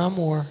Vietnam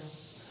War.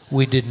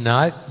 We did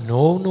not,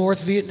 no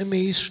North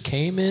Vietnamese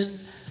came in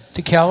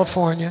to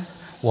California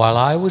while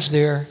I was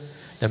there.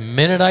 The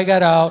minute I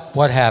got out,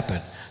 what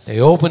happened? They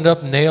opened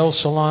up nail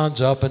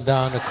salons up and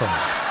down the coast.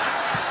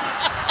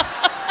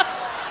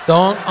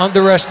 Don't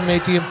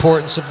underestimate the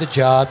importance of the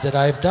job that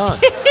I've done.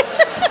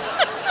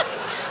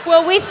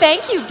 Well, we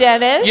thank you,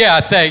 Dennis.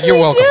 Yeah, you're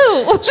We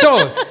welcome.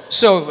 do.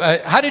 So,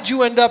 how did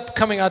you end up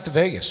coming out to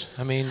Vegas?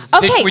 I mean,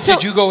 Okay,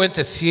 did you go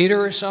into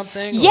theater or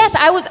something? Yes,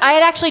 I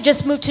had actually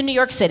just moved to New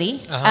York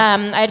City.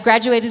 I had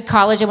graduated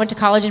college. I went to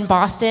college in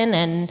Boston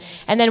and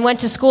then went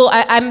to school.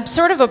 I'm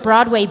sort of a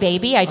Broadway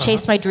baby. I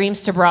chased my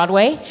dreams to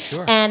Broadway.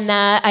 Sure. And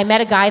I met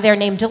a guy there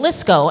named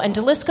DeLisco. And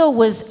DeLisco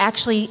was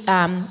actually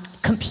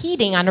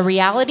competing on a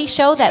reality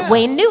show that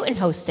Wayne Newton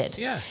hosted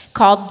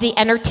called The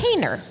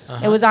Entertainer.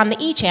 It was on the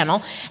E!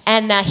 Channel.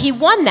 And he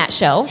won that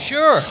show.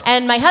 Sure.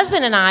 And my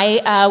husband and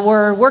I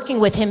were working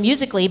with him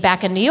musically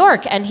back in New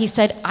York, and he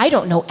said, I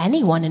don't know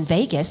anyone in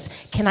Vegas.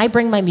 Can I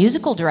bring my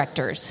musical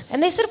directors?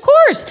 And they said, of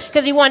course,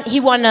 because he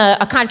won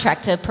a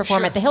contract to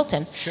perform at the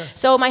Hilton. Sure.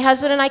 So my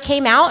husband and I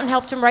came out and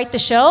helped him write the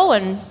show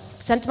and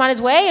sent him on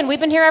his way, and we've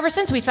been here ever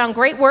since. We found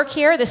great work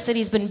here. The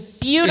city's been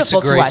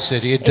beautiful to us. It's a great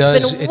city. It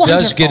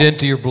does get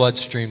into your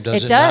bloodstream,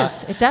 does it? It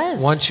does. Not? It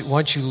does.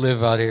 Once you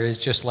live out here, it's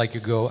just like you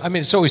go. I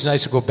mean, it's always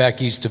nice to go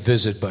back east to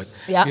visit, but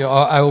Yeah. you know,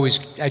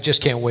 I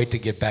just can't wait to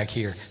get back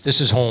here.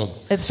 This is home.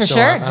 It's for So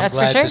sure. I'm That's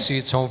for glad sure. to see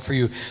it's home for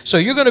you. So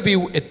you're going to be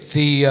at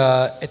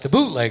the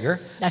Bootlegger,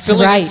 That's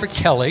filling right. in for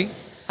Kelly.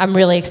 I'm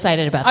really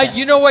excited about this.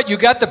 You know what? You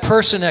got the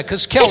personality,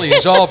 because Kelly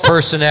is all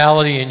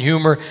personality and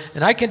humor,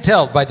 and I can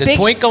tell by the Big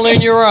twinkle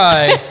in your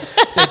eye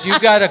that you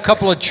got a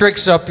couple of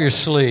tricks up your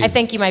sleeve. I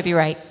think you might be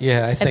right.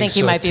 Yeah, I think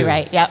you so, might be too.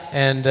 right. Yep.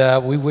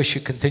 And we wish you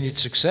continued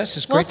success.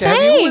 It's great to Well,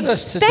 have you with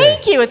thanks. us today.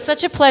 Thank you. It's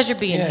such a pleasure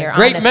being Yeah. here.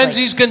 Great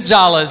honestly. Menizies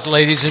Gonzalez,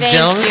 ladies and Thank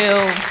gentlemen.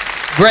 you.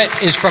 Gret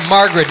is from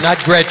Margaret, not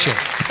Gretchen.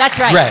 That's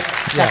right. Gret.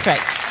 That's yeah.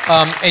 right.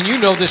 And you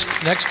know this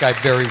next guy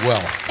very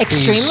well.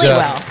 Extremely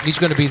well. He's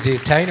going to be the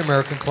Italian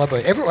American Club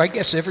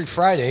every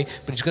Friday,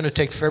 but he's going to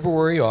take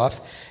February off,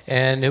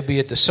 and he'll be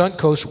at the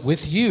Suncoast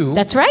with you.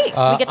 That's right.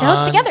 We get to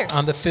host together.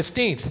 On the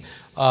 15th.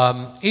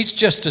 He's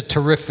just a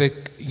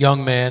terrific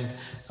young man,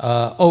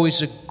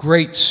 always a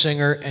great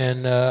singer,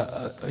 and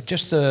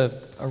just a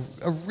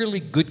really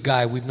good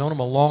guy. We've known him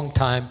a long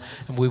time,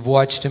 and we've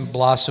watched him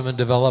blossom and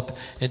develop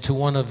into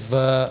one of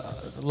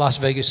Las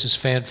Vegas's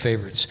fan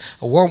favorites.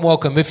 A warm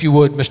welcome, if you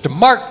would, Mr.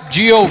 Mark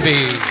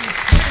Giovi.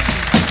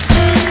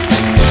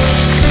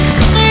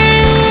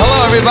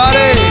 Hello,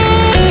 everybody.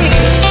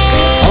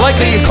 I like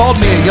that you called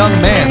me a young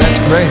man. That's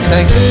great.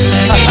 Thank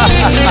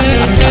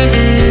you.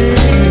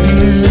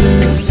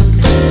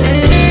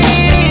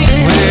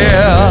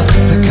 Well,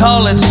 they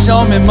call it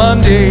Stormy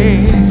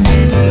Monday.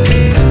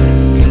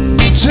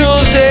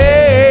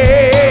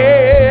 Tuesday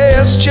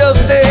is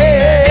just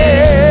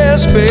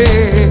as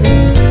bad.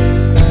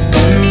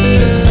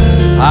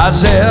 I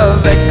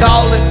said they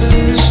call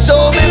it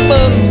Stormy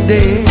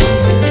Monday.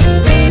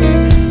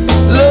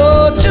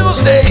 Lord,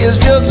 Tuesday is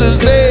just as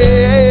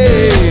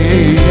bad.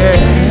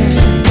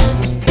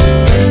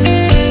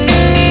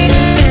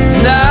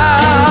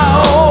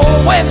 Now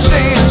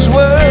Wednesday is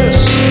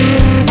worse,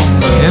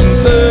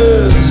 and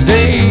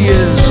Thursday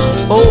is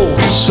oh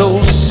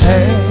so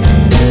sad.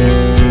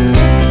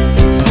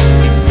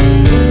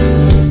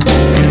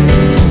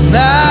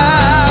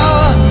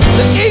 Now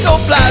the eagle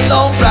flies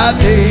on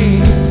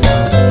Friday.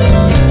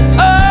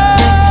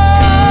 Oh,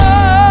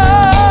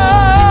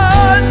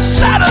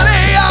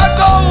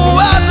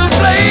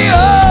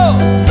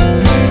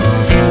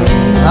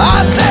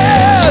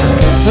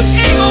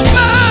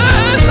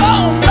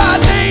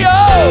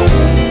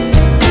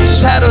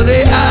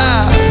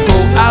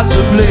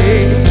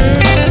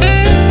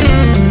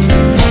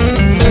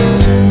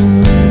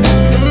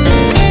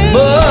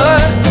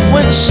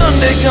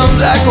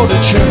 go to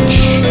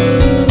church.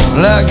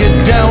 Well, I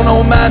get down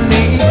on my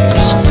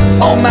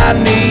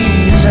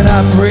knees, and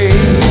I pray.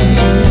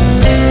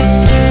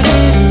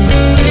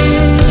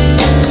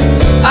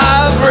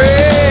 I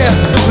pray,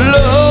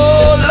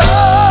 Lord, Lord,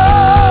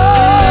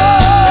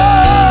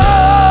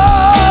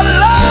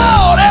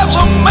 Lord, have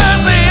some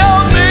mercy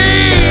on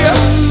me.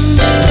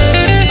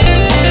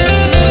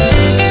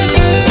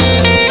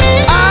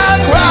 I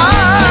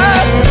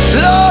cry,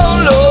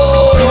 Lord,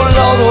 Lord, oh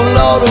Lord, oh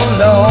Lord, oh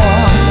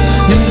Lord,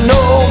 you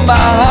know my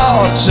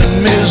heart's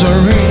in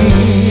misery.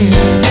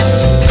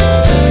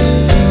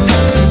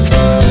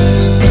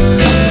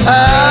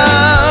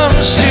 I'm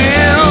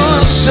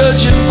still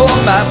searching for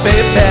my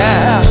baby.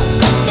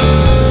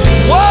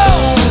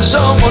 Whoa,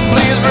 someone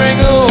please bring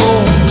her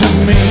home to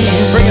me.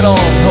 Bring it on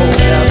home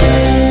now.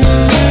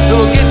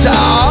 Little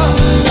guitar.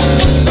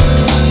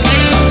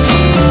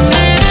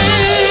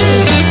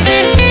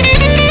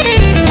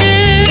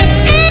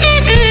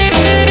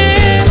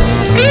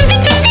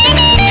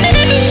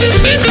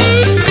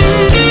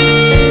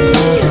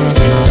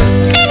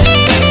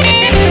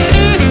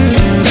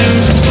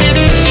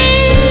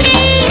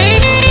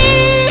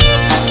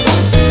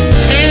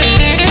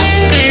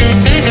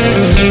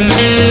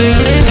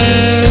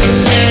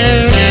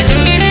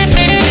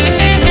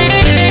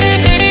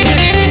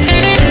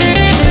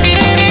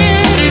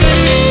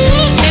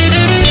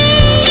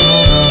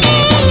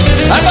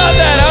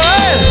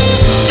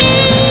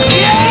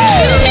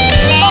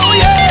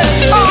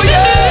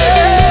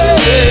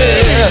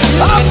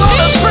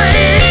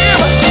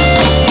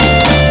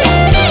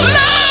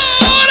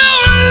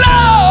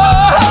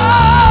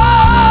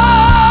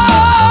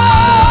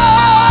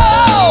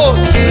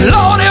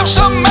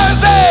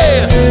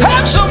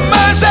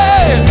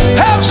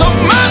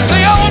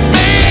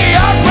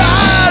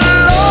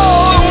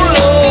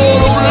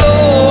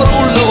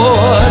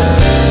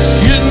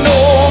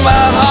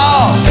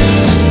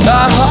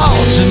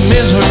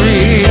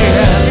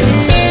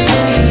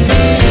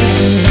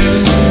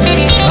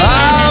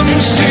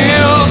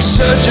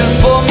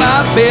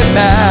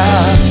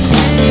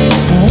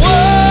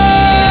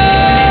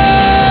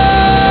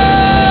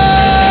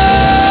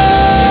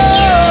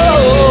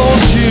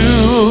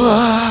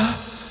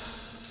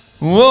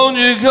 Won't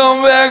you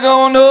come back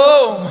on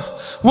home?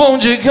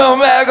 Won't you come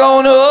back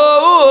on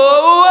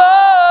home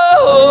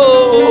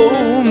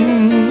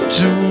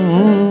to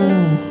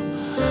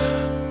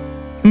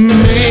me?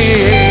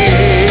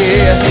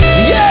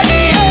 Yeah, yeah, yeah.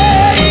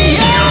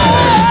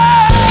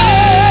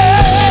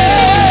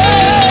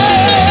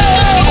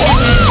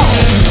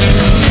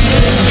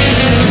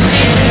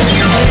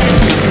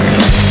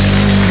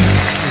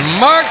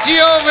 Mark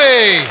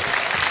Giovi.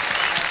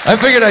 I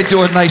figured I'd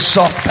do a nice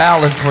soft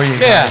ballad for you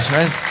guys,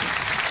 right?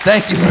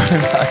 Thank you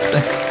very much.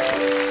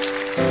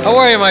 How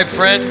are you, my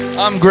friend?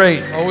 I'm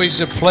great.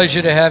 Always a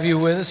pleasure to have you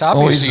with us.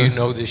 Obviously, you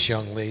know this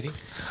young lady.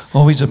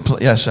 Always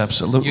yes,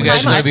 absolutely. You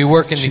guys are going to be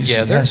working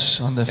together.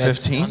 Yes, on the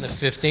 15th. On the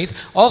 15th.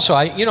 Also,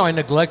 I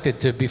neglected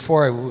to,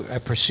 before I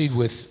proceed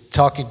with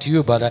talking to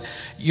you about it,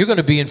 you're going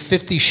to be in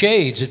 50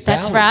 Shades at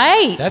That's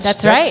Bally's. right.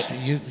 That's right.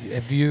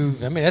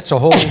 That's a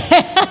whole,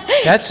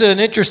 that's an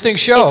interesting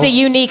show. It's a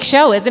unique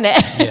show, isn't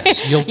it?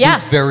 Yes, you'll do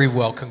very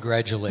well.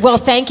 Congratulations. Well,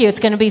 thank you. It's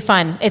going to be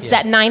fun. It's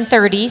at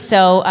 9:30,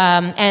 so,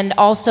 and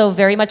also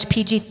very much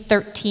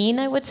PG-13,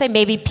 I would say.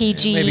 Maybe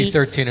PG. Maybe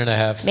 13 and a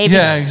half. Maybe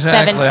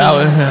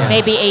 17.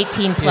 Maybe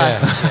 18 plus.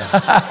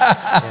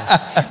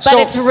 But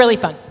it's really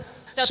fun.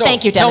 So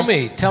thank you,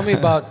 Dennis. Tell me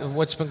about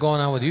what's been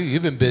going on with you.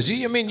 You've been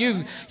busy. I mean,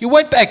 you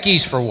went back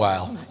east for a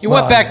while. You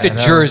went back to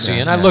Jersey,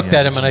 and I looked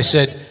at him and I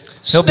said,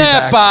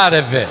 snap out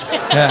of it.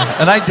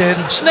 Yeah, and I did.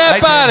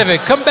 Snap out of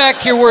it. Come back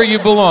here where you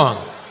belong.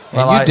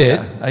 Well, and you did.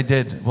 Yeah, I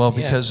did. Well,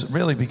 because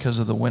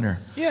of the winter.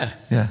 Yeah.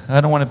 Yeah. I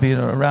don't want to be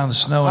around the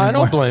snow anymore. I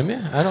don't blame you.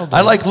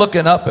 I like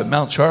looking up at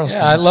Mount Charleston.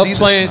 Yeah, I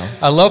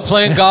love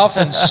playing golf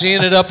and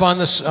seeing it up on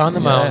the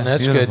mountain.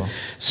 That's beautiful. Good.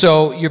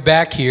 So you're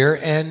back here,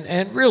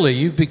 and really,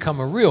 you've become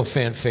a real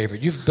fan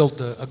favorite. You've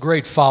built a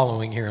great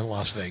following here in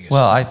Las Vegas.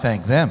 Well, I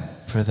thank them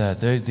for that.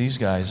 these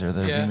guys are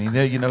I mean,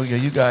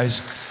 you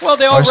guys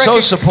they all are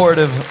so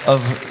supportive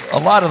of a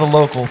lot of the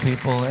local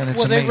people, and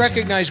it's amazing. They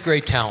recognize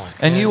great talent.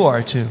 And you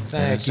are too.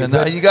 Thank you.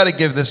 And you got to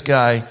give this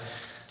guy,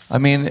 I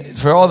mean,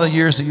 for all the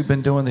years that you've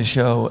been doing the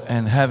show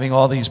and having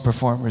all these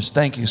performers,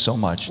 thank you so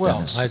much,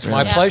 Dennis. It's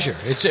my pleasure.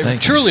 It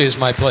truly is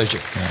my pleasure.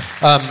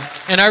 Yeah.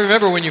 And I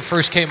remember when you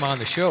first came on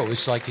the show,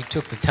 it's like you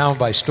took the town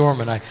by storm,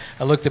 and I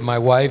looked at my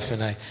wife,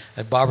 and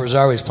Bob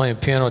Rosario was playing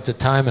piano at the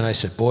time, and I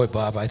said, boy,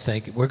 Bob, I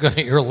think we're going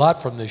to hear a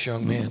lot from this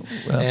young man.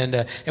 Well,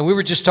 and we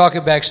were just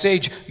talking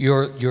backstage.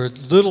 Your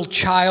little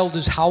child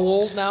is how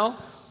old now?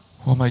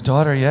 Well, my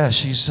daughter,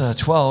 she's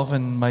 12,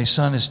 and my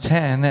son is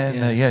 10,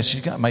 and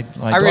she's got my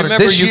daughter. I remember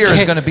this year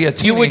is going to be a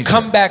teenager. You would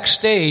come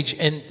backstage,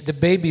 and the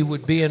baby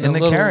would be in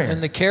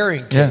the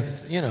carrying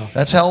case. You know,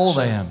 that's how old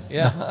I am.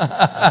 Yeah,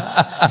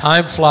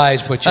 time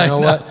flies, but you know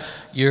what?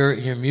 Your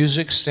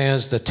music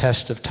stands the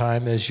test of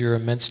time as your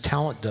immense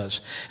talent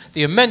does.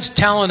 The immense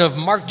talent of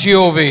Mark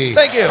Giovi.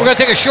 Thank you. We're going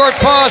to take a short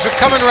pause. We're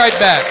coming right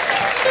back.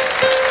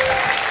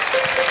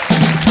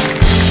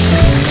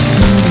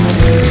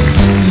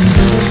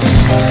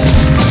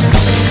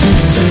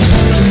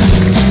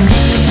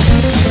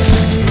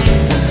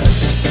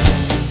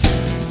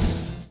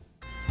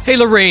 Hey,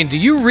 Lorraine, do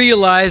you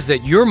realize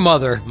that your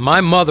mother,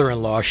 my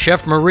mother-in-law,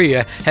 Chef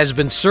Maria, has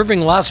been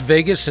serving Las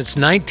Vegas since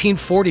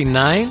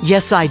 1949?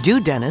 Yes, I do,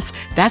 Dennis.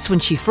 That's when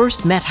she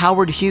first met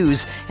Howard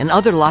Hughes and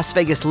other Las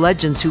Vegas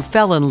legends who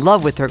fell in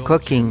love with her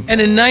cooking. And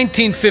in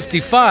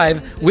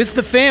 1955, with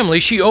the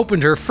family, she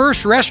opened her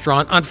first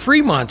restaurant on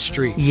Fremont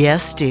Street.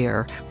 Yes,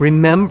 dear.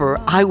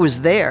 Remember, I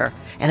was there.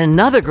 And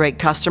another great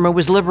customer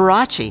was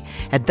Liberace.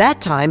 At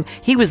that time,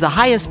 he was the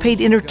highest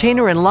paid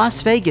entertainer in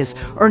Las Vegas,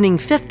 earning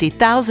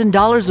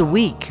 $50,000 a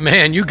week.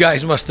 Man, you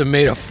guys must have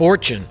made a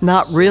fortune.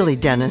 Not really,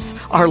 Dennis.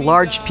 Our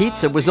large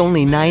pizza was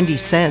only 90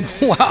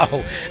 cents.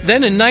 Wow.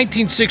 Then in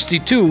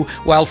 1962,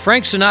 while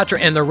Frank Sinatra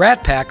and the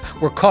Rat Pack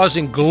were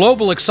causing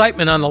global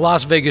excitement on the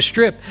Las Vegas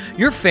Strip,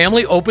 your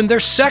family opened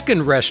their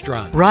second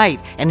restaurant. Right.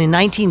 And in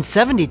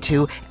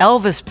 1972,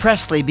 Elvis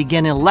Presley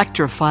began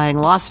electrifying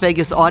Las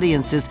Vegas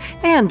audiences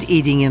and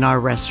eating in our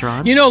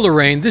restaurant. You know,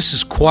 Lorraine, this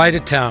is quite a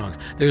town.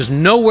 There's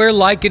nowhere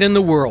like it in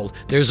the world.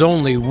 There's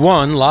only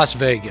one Las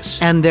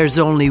Vegas. And there's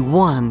only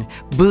one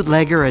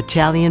Bootlegger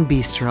Italian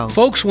Bistro.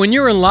 Folks, when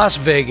you're in Las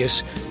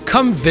Vegas,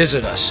 come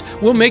visit us.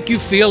 We'll make you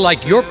feel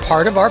like you're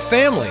part of our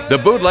family. The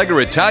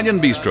Bootlegger Italian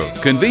Bistro,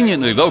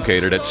 conveniently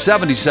located at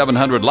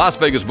 7700 Las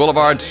Vegas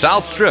Boulevard,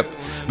 South Strip.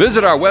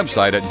 Visit our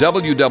website at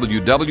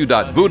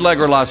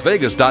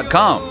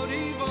www.bootleggerlasvegas.com.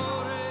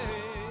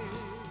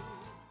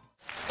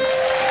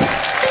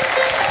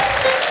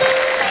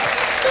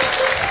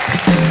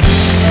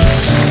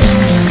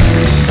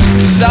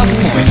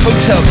 SouthPoint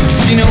Hotel,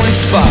 Casino, and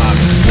Spa,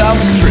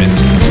 South Strip,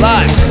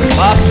 live from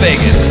Las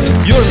Vegas.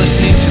 You're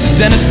listening to The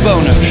Dennis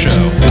Bono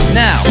Show.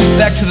 Now,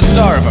 back to the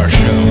star of our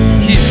show.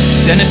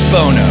 Here's Dennis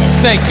Bono.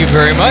 Thank you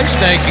very much.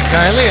 Thank you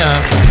kindly.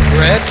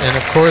 Gret and,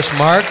 of course,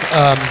 Mark.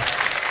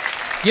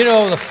 You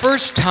know, the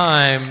first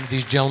time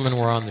these gentlemen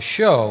were on the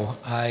show,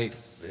 I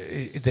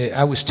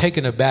was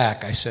taken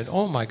aback. I said,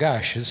 oh, my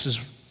gosh, this is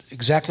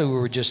exactly what we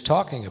were just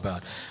talking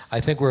about.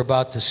 I think we're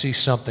about to see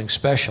something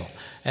special.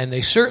 And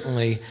they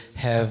certainly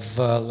have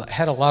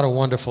had a lot of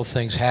wonderful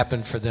things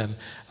happen for them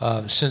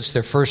since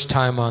their first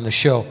time on the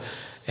show.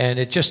 And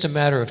it's just a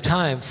matter of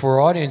time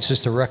for audiences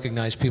to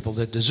recognize people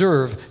that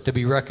deserve to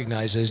be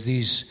recognized as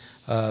these,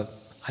 I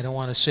don't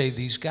want to say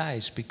these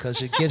guys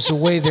because it gives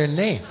away their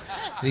name,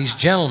 these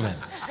gentlemen.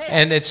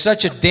 And it's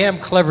such a damn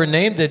clever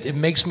name that it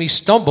makes me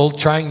stumble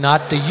trying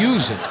not to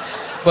use it.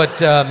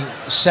 But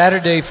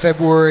Saturday,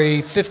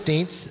 February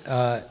 15th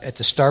at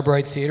the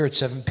Starbright Theater at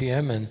 7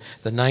 p.m. and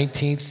the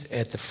 19th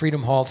at the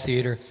Freedom Hall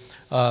Theater.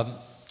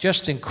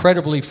 Just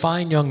incredibly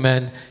fine young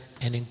men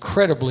and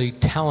incredibly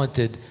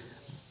talented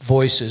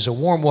voices. A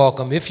warm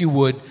welcome, if you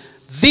would,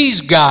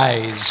 these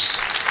guys.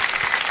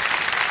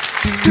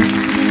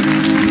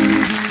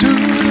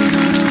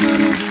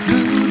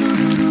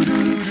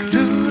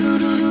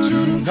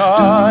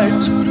 Tonight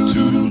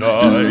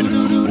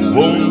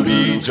won't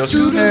be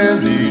just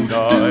any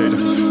night.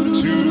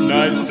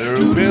 Tonight there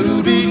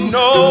will be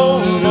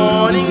no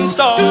morning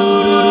star.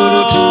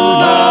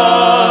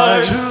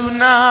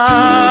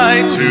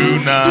 Tonight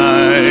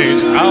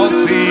I'll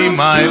see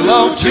my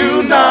love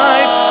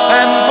tonight,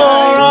 and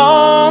for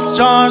all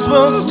stars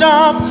will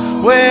stop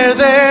where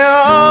they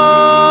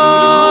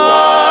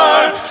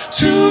are.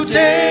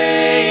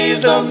 Today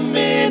the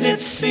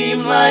minutes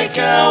seem like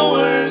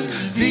hours.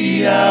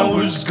 The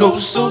hours go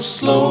so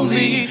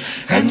slowly,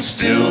 and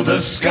still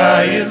the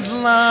sky is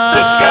light.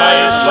 The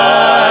sky is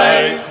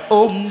light.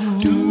 Oh,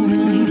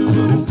 moon,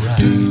 grow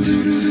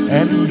bright,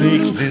 and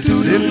make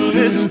this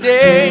endless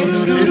day,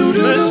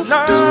 endless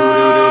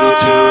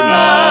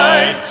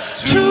night.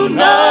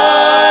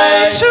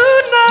 Tonight,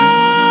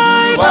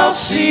 I'll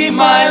see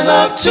my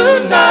love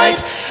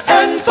tonight,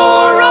 and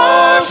for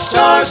our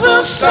stars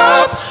will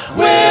stop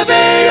where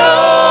they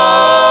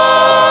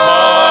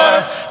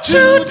are.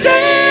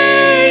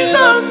 Today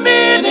the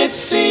minutes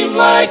seem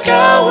like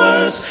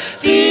hours.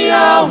 The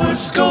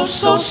hours go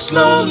so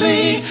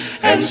slowly,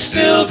 and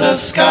still the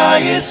sky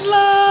is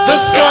light. The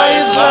sky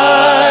is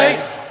light.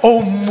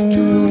 Oh,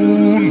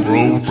 moon,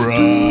 grow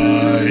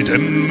bright,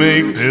 and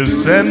make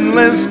this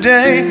endless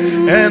day,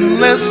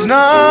 endless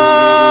night.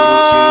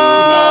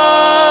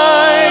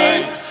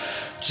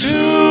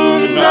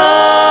 Tonight.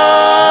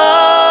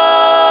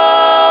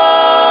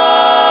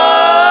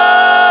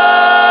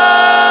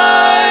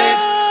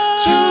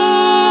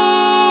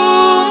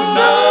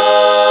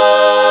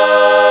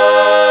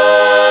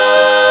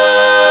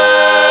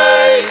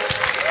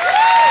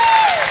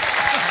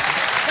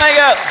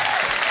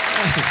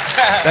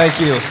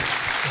 Thank you.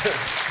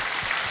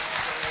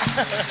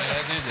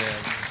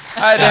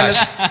 Hi,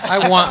 Dennis.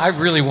 I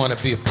really want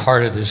to be a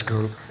part of this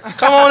group.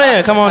 Come on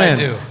in. I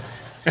do.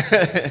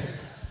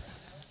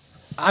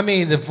 I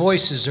mean, the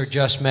voices are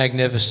just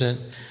magnificent.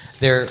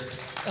 They're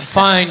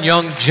fine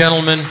young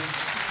gentlemen.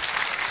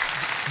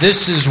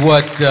 This is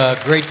what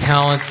great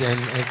talent and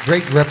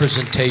great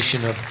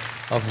representation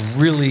of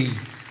really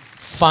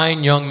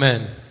fine young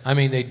men. I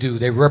mean, they do.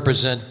 They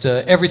represent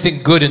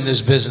everything good in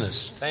this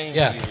business. Thank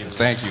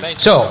you.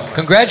 So,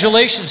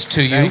 congratulations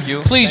to you. Thank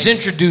you. Please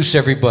introduce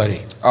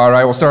everybody. All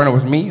right, well, starting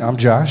with me, I'm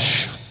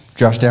Josh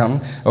Josh Downton.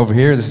 Over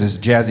here, this is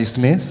Jazzy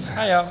Smith.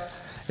 Hi, y'all.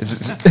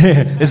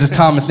 This is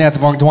Thomas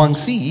Nathawong Dwang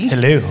C.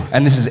 Hello.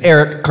 And this is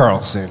Eric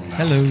Carlson.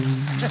 Hello.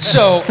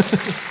 So,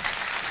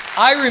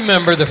 I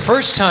remember the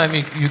first time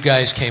you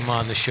guys came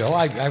on the show,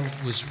 I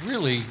was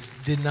really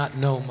did not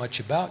know much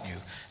about you.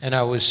 And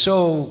I was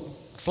so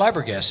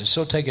flabbergasted,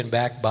 so taken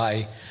back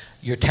by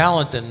your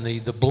talent and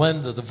the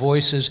blend of the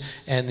voices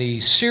and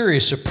the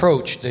serious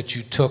approach that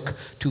you took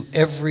to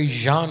every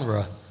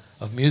genre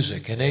of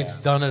music. And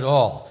they've done it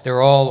all.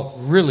 They're all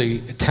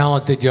really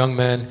talented young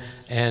men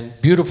and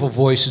beautiful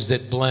voices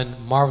that blend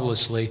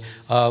marvelously.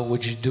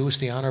 Would you do us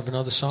the honor of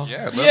another song?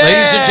 Yeah.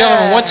 Ladies and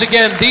gentlemen, once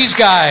again, these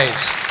guys.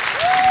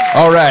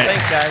 All right.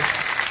 Thanks, guys.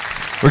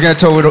 We're going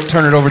to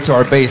turn it over to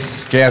our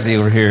bass, Jazzy,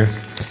 over here.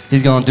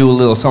 He's going to do a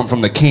little something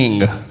from the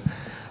King. A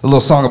little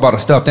song about a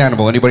stuffed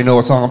animal. Anybody know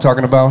what song I'm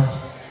talking about?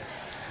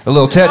 A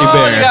little teddy bear.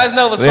 Oh, you guys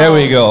know the song. There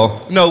we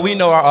go. No, we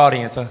know our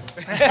audience, huh?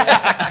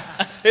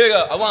 Here we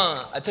go. A one,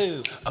 a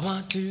two, a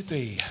 1, 2,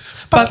 3.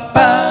 Ba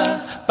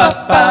ba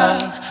ba ba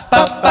ba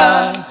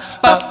ba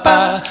ba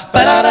ba ba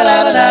da da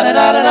da da da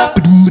da da.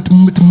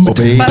 Oh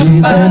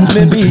baby, let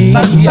me be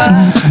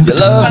your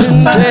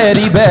loving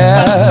teddy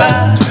bear.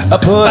 I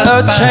put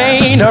a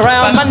chain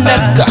around my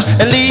neck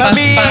and leave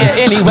me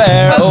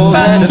anywhere. Oh,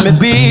 let me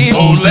be.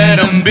 Oh, let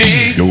him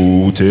be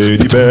your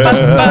teddy bear.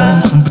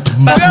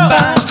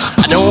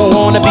 I don't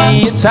wanna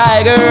be a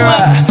tiger,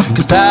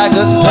 cause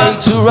tigers play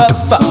too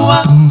rough.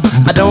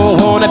 I don't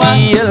wanna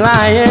be a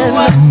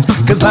lion,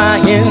 cause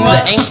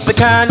lions ain't the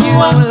kind you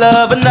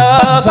love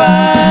enough.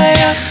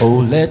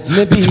 Oh, let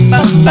me be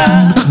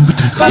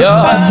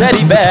your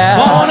teddy bear.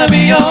 Wanna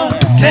be your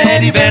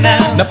teddy bear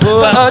now. Now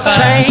put a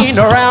chain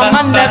around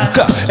my neck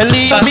and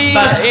leave me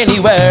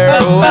anywhere.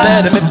 Oh,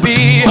 let me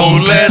be. Oh,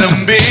 let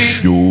him be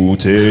your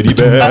teddy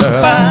bear.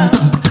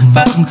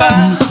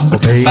 Oh,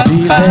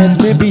 baby, let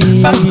me be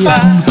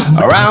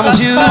around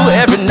you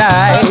every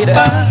night.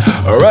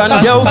 Run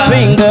your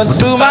finger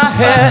through my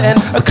hair and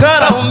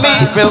cuddle me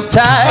real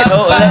tight.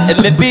 Oh, let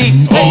me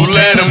be. Oh,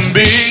 let him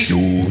be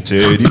your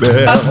teddy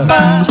bear.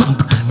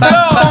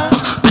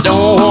 I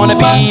don't wanna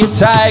be a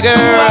tiger,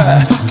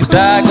 cause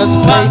tigers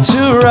play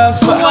too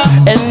rough.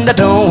 And I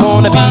don't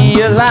wanna be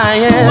a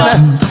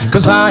lion,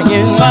 cause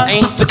lion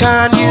ain't the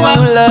kind you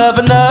love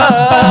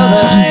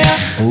enough.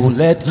 Oh,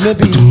 let me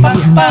be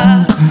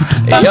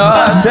your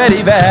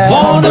teddy bear.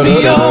 Wanna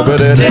be your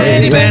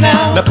teddy bear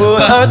now. Now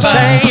put a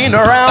chain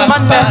around my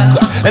neck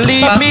and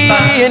leave me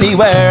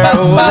anywhere.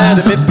 Oh,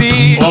 let me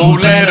be. Oh,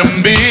 let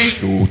him be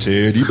your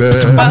teddy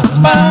bear.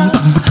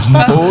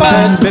 Oh,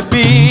 let me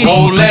be.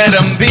 Oh, let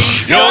him be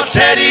your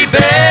teddy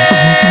bear.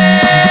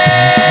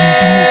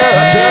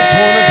 I just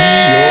wanna be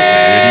your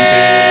teddy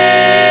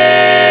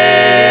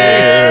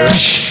bear.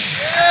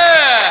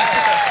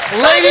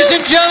 Yeah. Ladies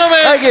and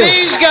gentlemen,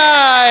 these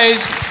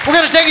guys. We're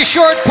going to take a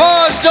short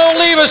pause. Don't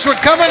leave us. We're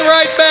coming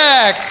right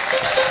back.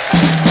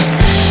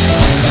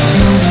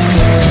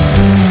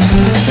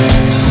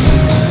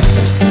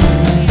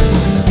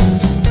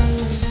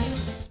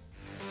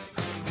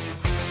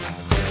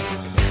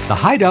 The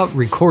Hideout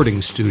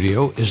Recording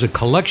Studio is a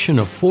collection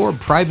of 4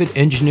 private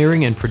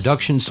engineering and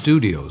production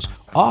studios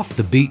off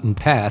the beaten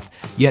path,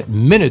 yet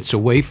minutes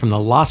away from the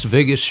Las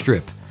Vegas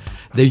Strip.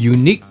 Their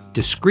unique,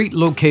 discreet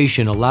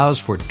location allows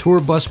for tour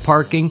bus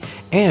parking,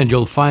 and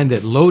you'll find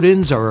that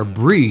load-ins are a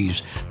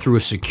breeze through a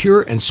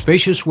secure and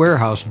spacious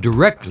warehouse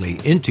directly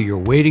into your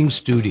waiting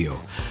studio.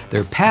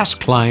 Their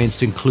past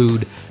clients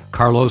include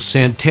Carlos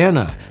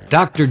Santana,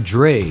 Dr.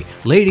 Dre,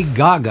 Lady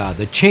Gaga,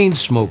 the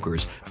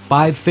Chainsmokers,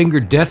 Five Finger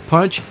Death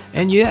Punch,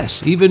 and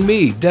yes, even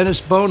me,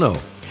 Dennis Bono.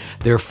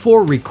 Their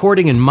 4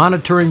 recording and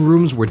monitoring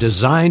rooms were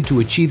designed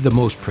to achieve the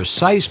most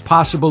precise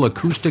possible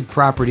acoustic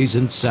properties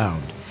and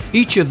sound.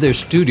 Each of their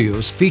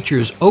studios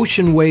features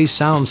Oceanway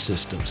sound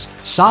systems,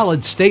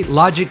 solid-state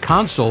Logic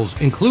consoles,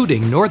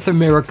 including North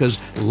America's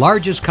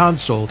largest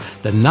console,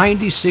 the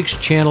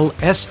 96-channel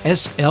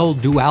SSL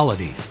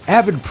Duality,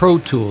 Avid Pro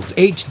Tools,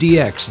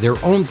 HDX, their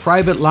own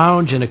private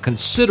lounge, and a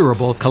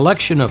considerable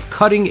collection of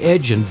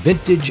cutting-edge and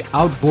vintage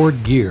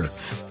outboard gear.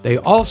 They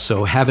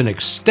also have an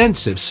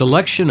extensive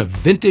selection of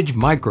vintage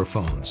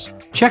microphones.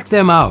 Check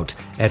them out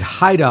at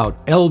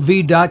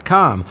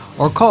hideoutlv.com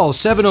or call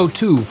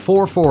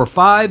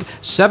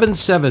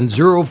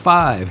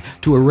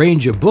 702-445-7705 to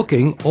arrange a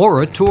booking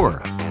or a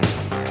tour.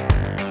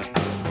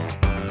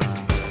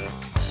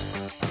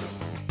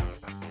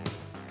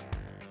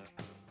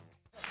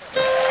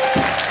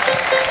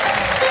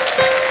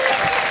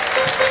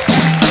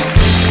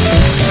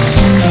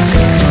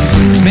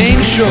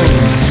 Main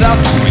showroom,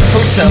 SouthPoint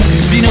Hotel,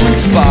 Casino and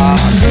Spa,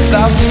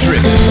 South Strip,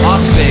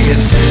 Las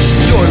Vegas.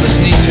 You're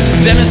listening to The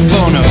Dennis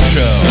Bono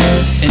Show.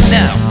 And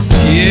now,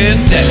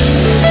 here's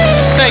Dennis.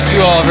 Thank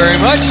you all very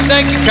much.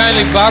 Thank you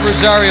kindly, Bob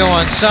Rosario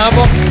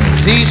Ensemble.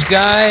 These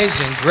guys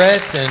and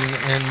Gret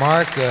and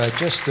Mark,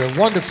 just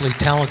wonderfully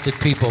talented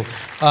people.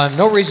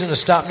 No reason to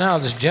stop now.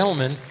 This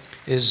gentleman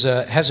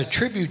has a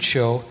tribute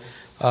show,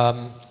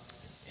 and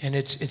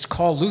it's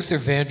called Luther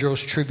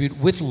Vandross Tribute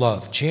with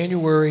Love,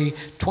 January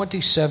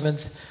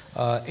 27th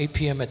 8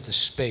 p.m. at the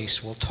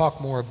Space. We'll talk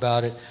more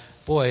about it.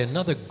 Boy,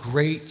 another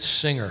great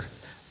singer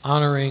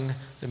honoring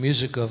the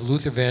music of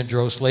Luther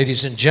Vandross.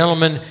 Ladies and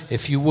gentlemen,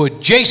 if you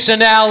would,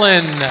 Jason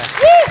Allen.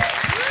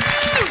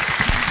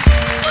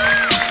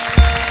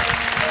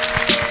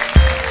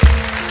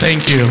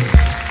 Thank you.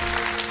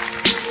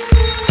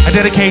 I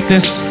dedicate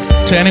this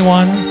to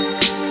anyone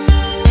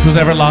who's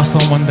ever lost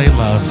someone they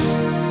love.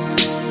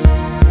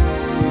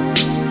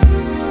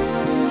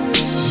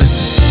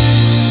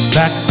 Listen.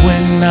 Back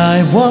when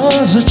I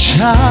was a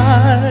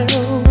child,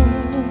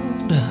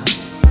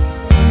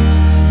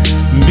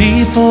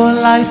 before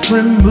life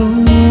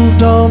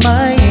removed all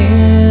my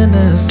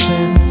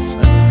innocence,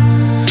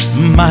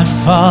 my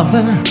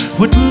father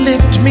would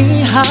lift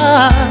me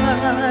high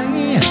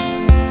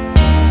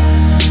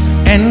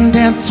and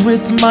dance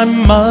with my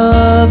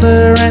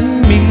mother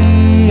and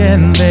me,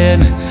 and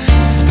then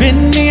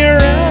spin me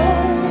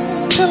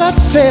around till I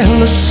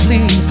fell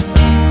asleep.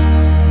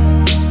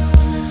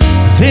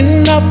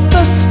 Then up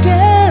the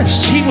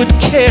stairs he would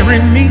carry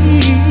me,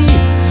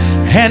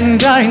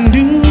 and I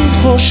knew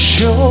for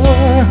sure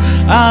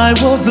I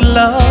was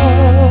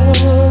loved.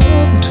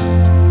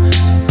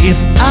 If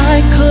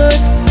I could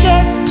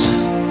get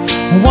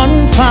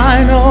one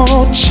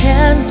final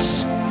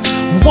chance,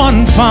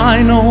 one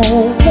final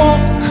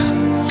walk,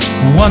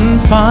 one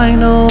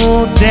final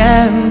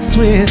dance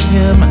with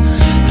him,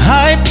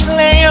 I'd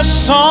play a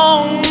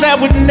song that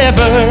would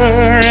never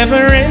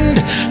ever end.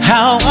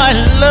 How I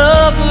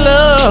love,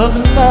 love,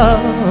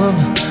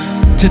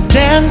 love to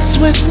dance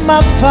with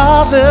my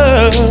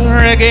father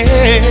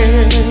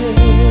again.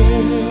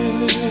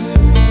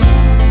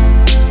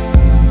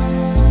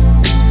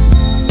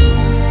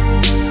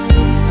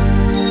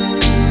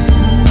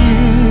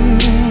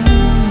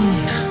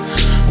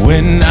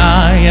 When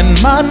I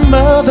and my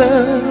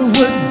mother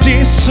would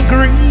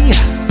disagree,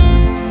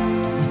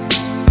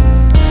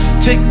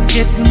 to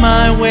get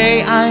my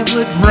way I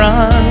would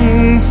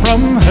run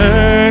from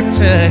her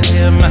to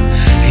him.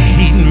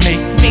 He'd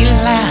make me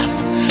laugh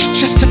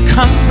just to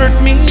comfort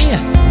me,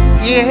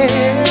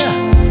 yeah,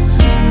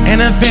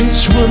 and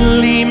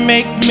eventually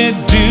make me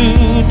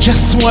do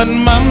just what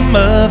my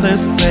mother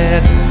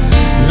said.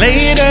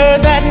 Later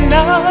that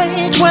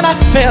night when I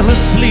fell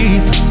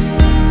asleep,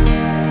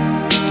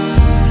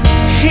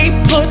 he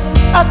put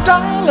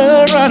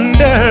 $1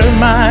 under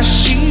my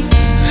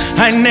sheets.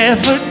 I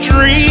never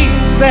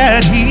dreamed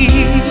that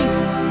he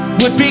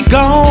would be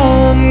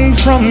gone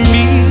from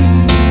me.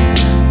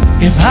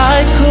 If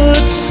I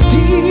could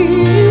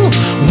steal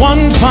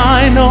one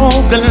final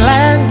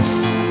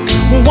glance,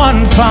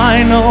 one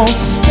final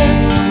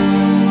step,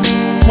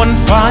 one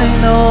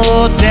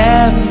final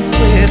dance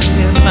with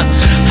him,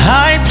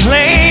 I'd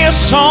play a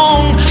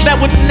song that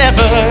would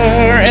never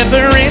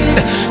ever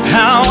end.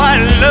 How I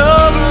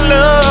love,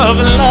 love,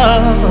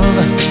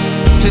 love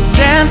to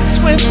dance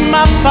with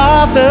my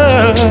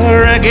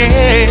father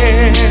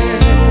again.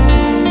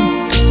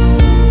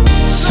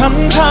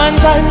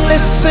 Sometimes I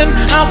listen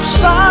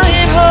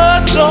outside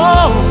her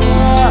door,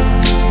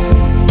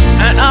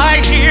 and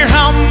I hear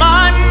how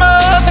my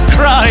mother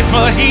cried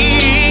for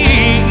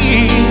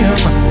him,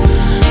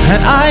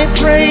 and I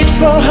prayed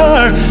for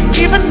her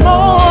even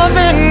more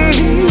than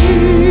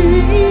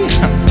me.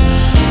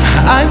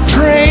 I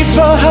prayed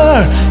for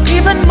her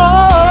even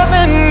more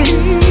than me.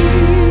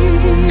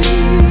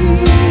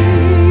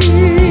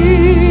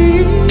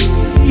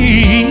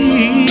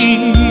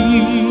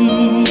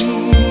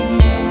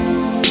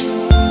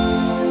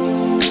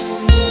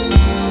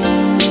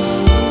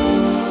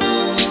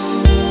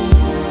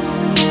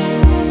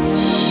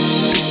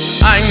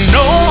 I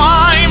know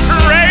I'm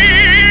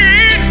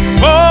praying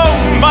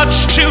for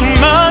much too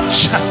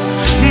much,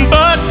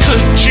 but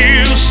could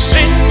you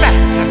sing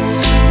back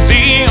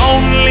the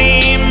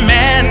only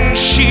man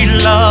she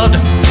loved?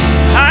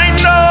 I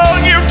know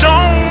you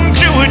don't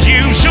do it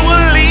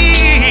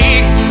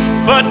usually,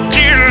 but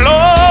dear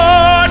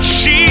Lord,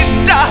 she's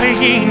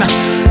dying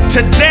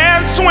to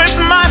dance with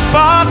my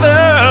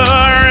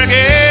father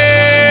again.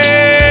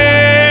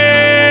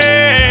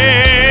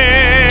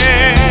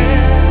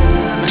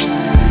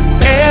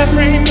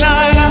 Every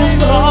night I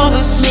fall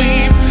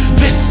asleep,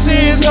 this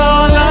is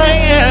all I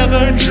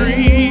ever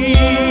dream.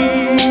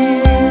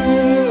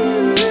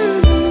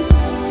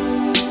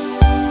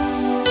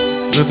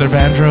 Luther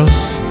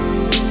Vandross,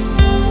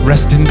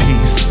 rest in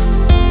peace,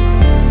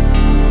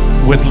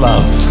 with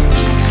love.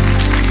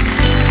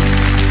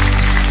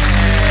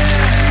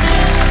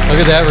 Look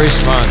at that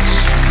response.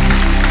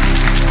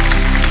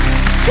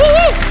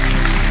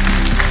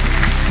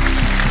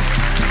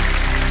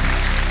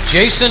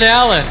 Jason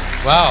Allen.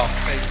 Wow.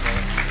 Thanks,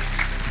 brother.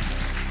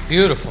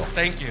 Beautiful.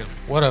 Thank you.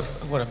 What a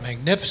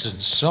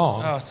magnificent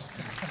song. Oh, it's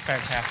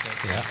fantastic.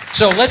 Yeah.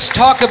 So let's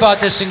talk about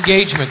this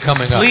engagement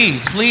coming up.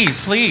 Please, please,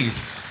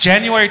 please.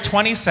 January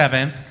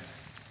 27th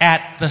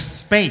at the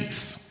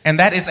Space. And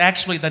that is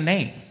actually the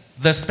name,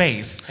 the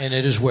Space. And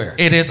it is where?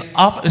 It is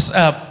off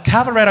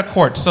Calvaretta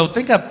Court. So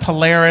think of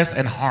Polaris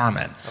and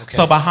Harmon. Okay.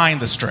 So behind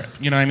the Strip.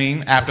 You know what I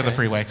mean? After the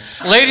freeway.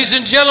 Ladies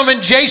and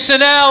gentlemen,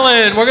 Jason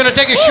Allen. We're going to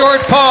take a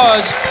short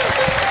pause.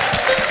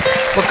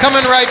 We're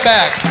coming right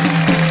back.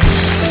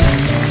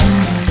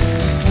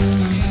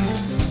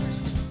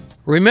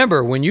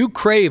 Remember, when you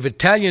crave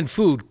Italian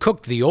food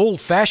cooked the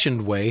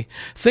old-fashioned way,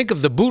 think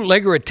of the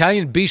Bootlegger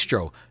Italian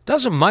Bistro.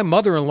 Doesn't my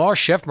mother-in-law,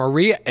 Chef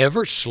Maria,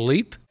 ever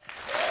sleep?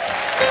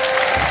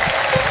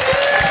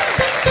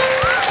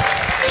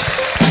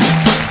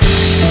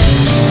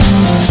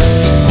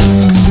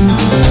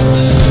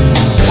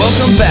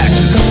 Welcome back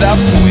to the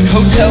SouthPoint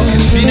Hotel,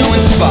 Casino,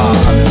 and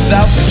Spa on the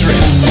South Strip.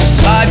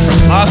 Live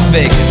from Las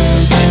Vegas,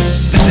 it's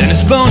the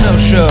Dennis Bono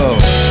Show.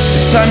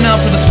 It's time now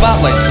for the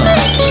Spotlight song.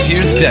 So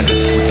here's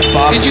Dennis with the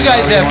Bob. Did you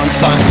guys have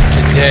fun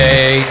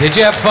today? Did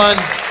you have fun?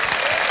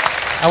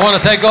 I want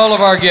to thank all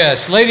of our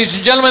guests. Ladies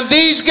and gentlemen,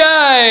 these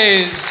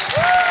guys.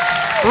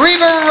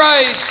 Reva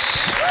Rice,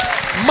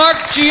 Mark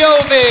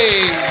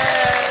Giovi,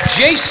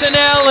 Jason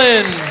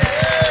Allen,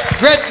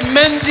 Gret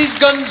Menizies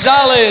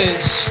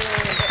Gonzalez,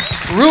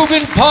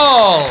 Ruben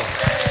Paul,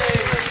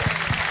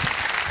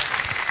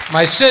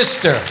 my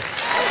sister,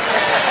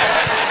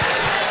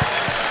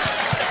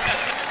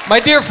 my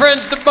dear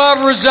friends, the Bob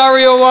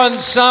Rosario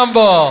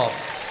Ensemble.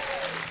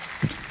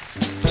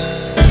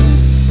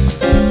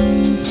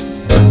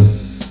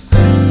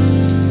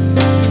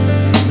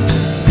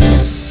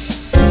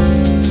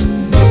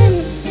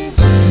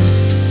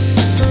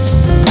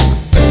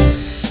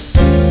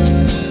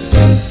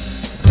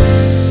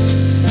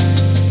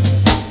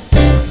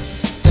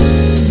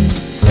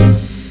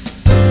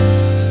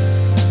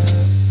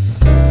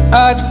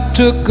 I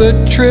took a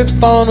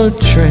trip on a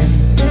train.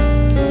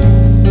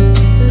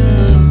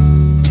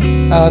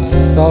 I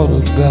thought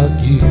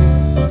about you.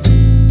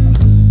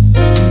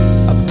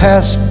 I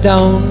passed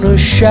down a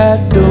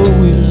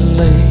shadowy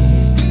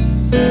lane.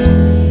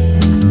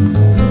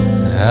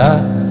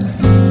 I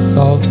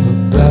thought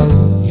about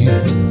you.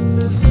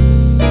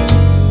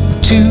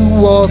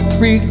 2 or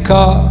 3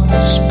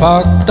 cars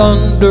parked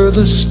under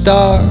the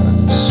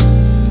stars.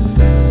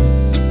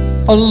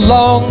 A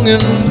long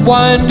and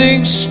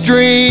winding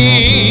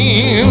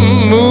stream,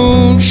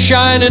 moon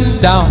shining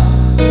down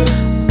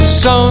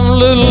some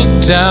little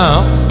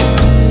town,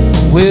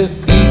 with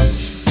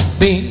each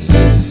beam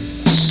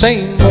the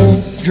same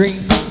old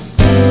dream.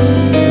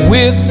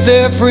 With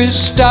every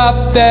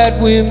stop that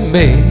we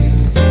made,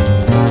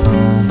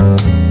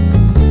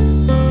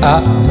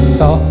 I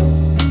thought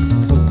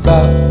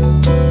about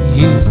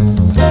you.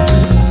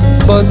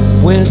 But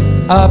when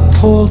I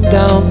pulled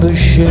down the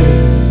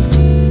shade,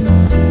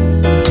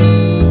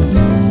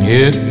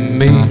 it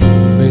made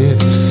me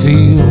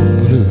feel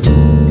blue.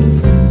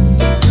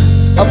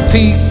 I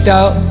peeked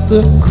out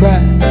the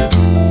crack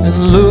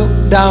and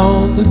looked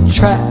down the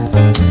track,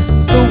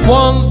 the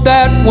one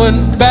that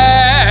went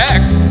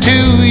back to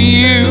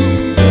you.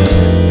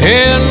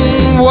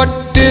 And what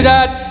did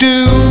I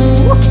do?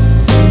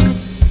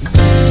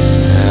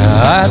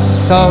 I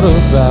thought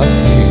about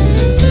you.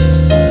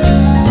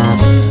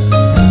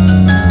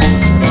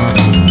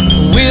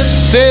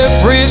 With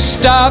every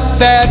stop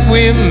that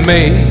we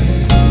made,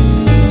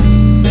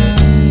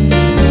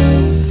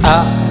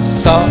 I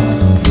thought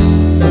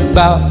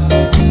about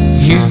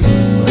you.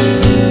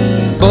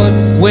 But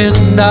when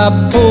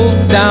I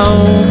pulled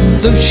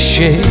down the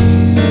shade,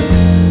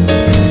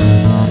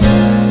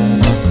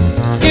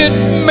 it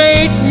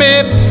made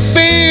me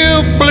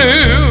feel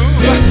blue.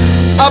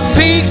 I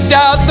peeked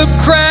out the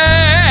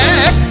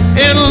crack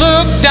and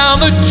looked down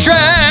the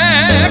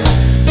track,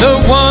 the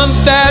one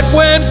that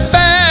went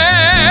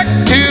back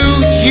to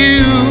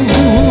you.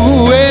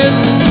 And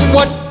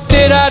what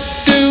did I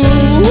do?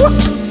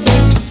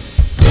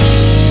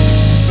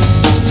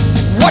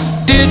 What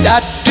did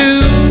I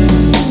do?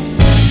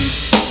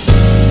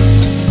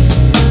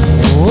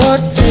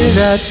 What did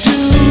I do?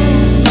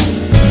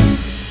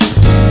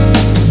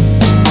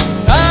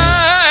 I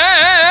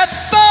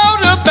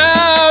thought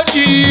about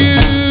you.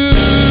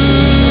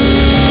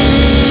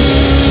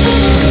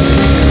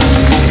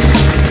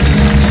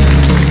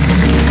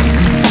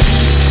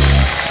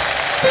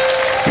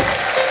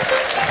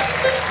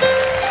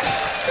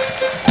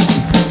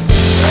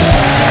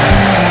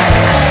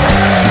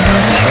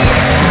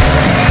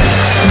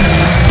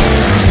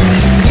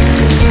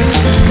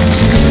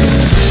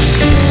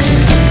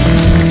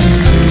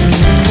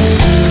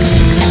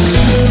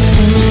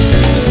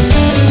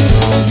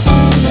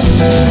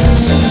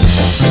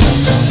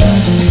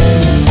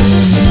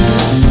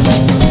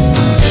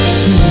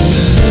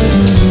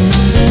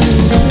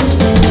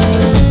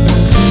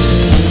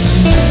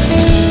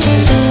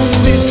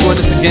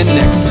 Again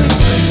next week,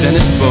 the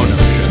Dennis Bono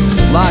Show,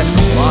 live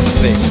from Las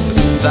Vegas at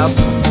the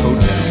SouthPoint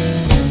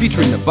Hotel,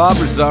 featuring the Bob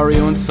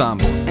Rosario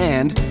Ensemble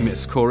and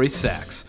Miss Corey Sachs.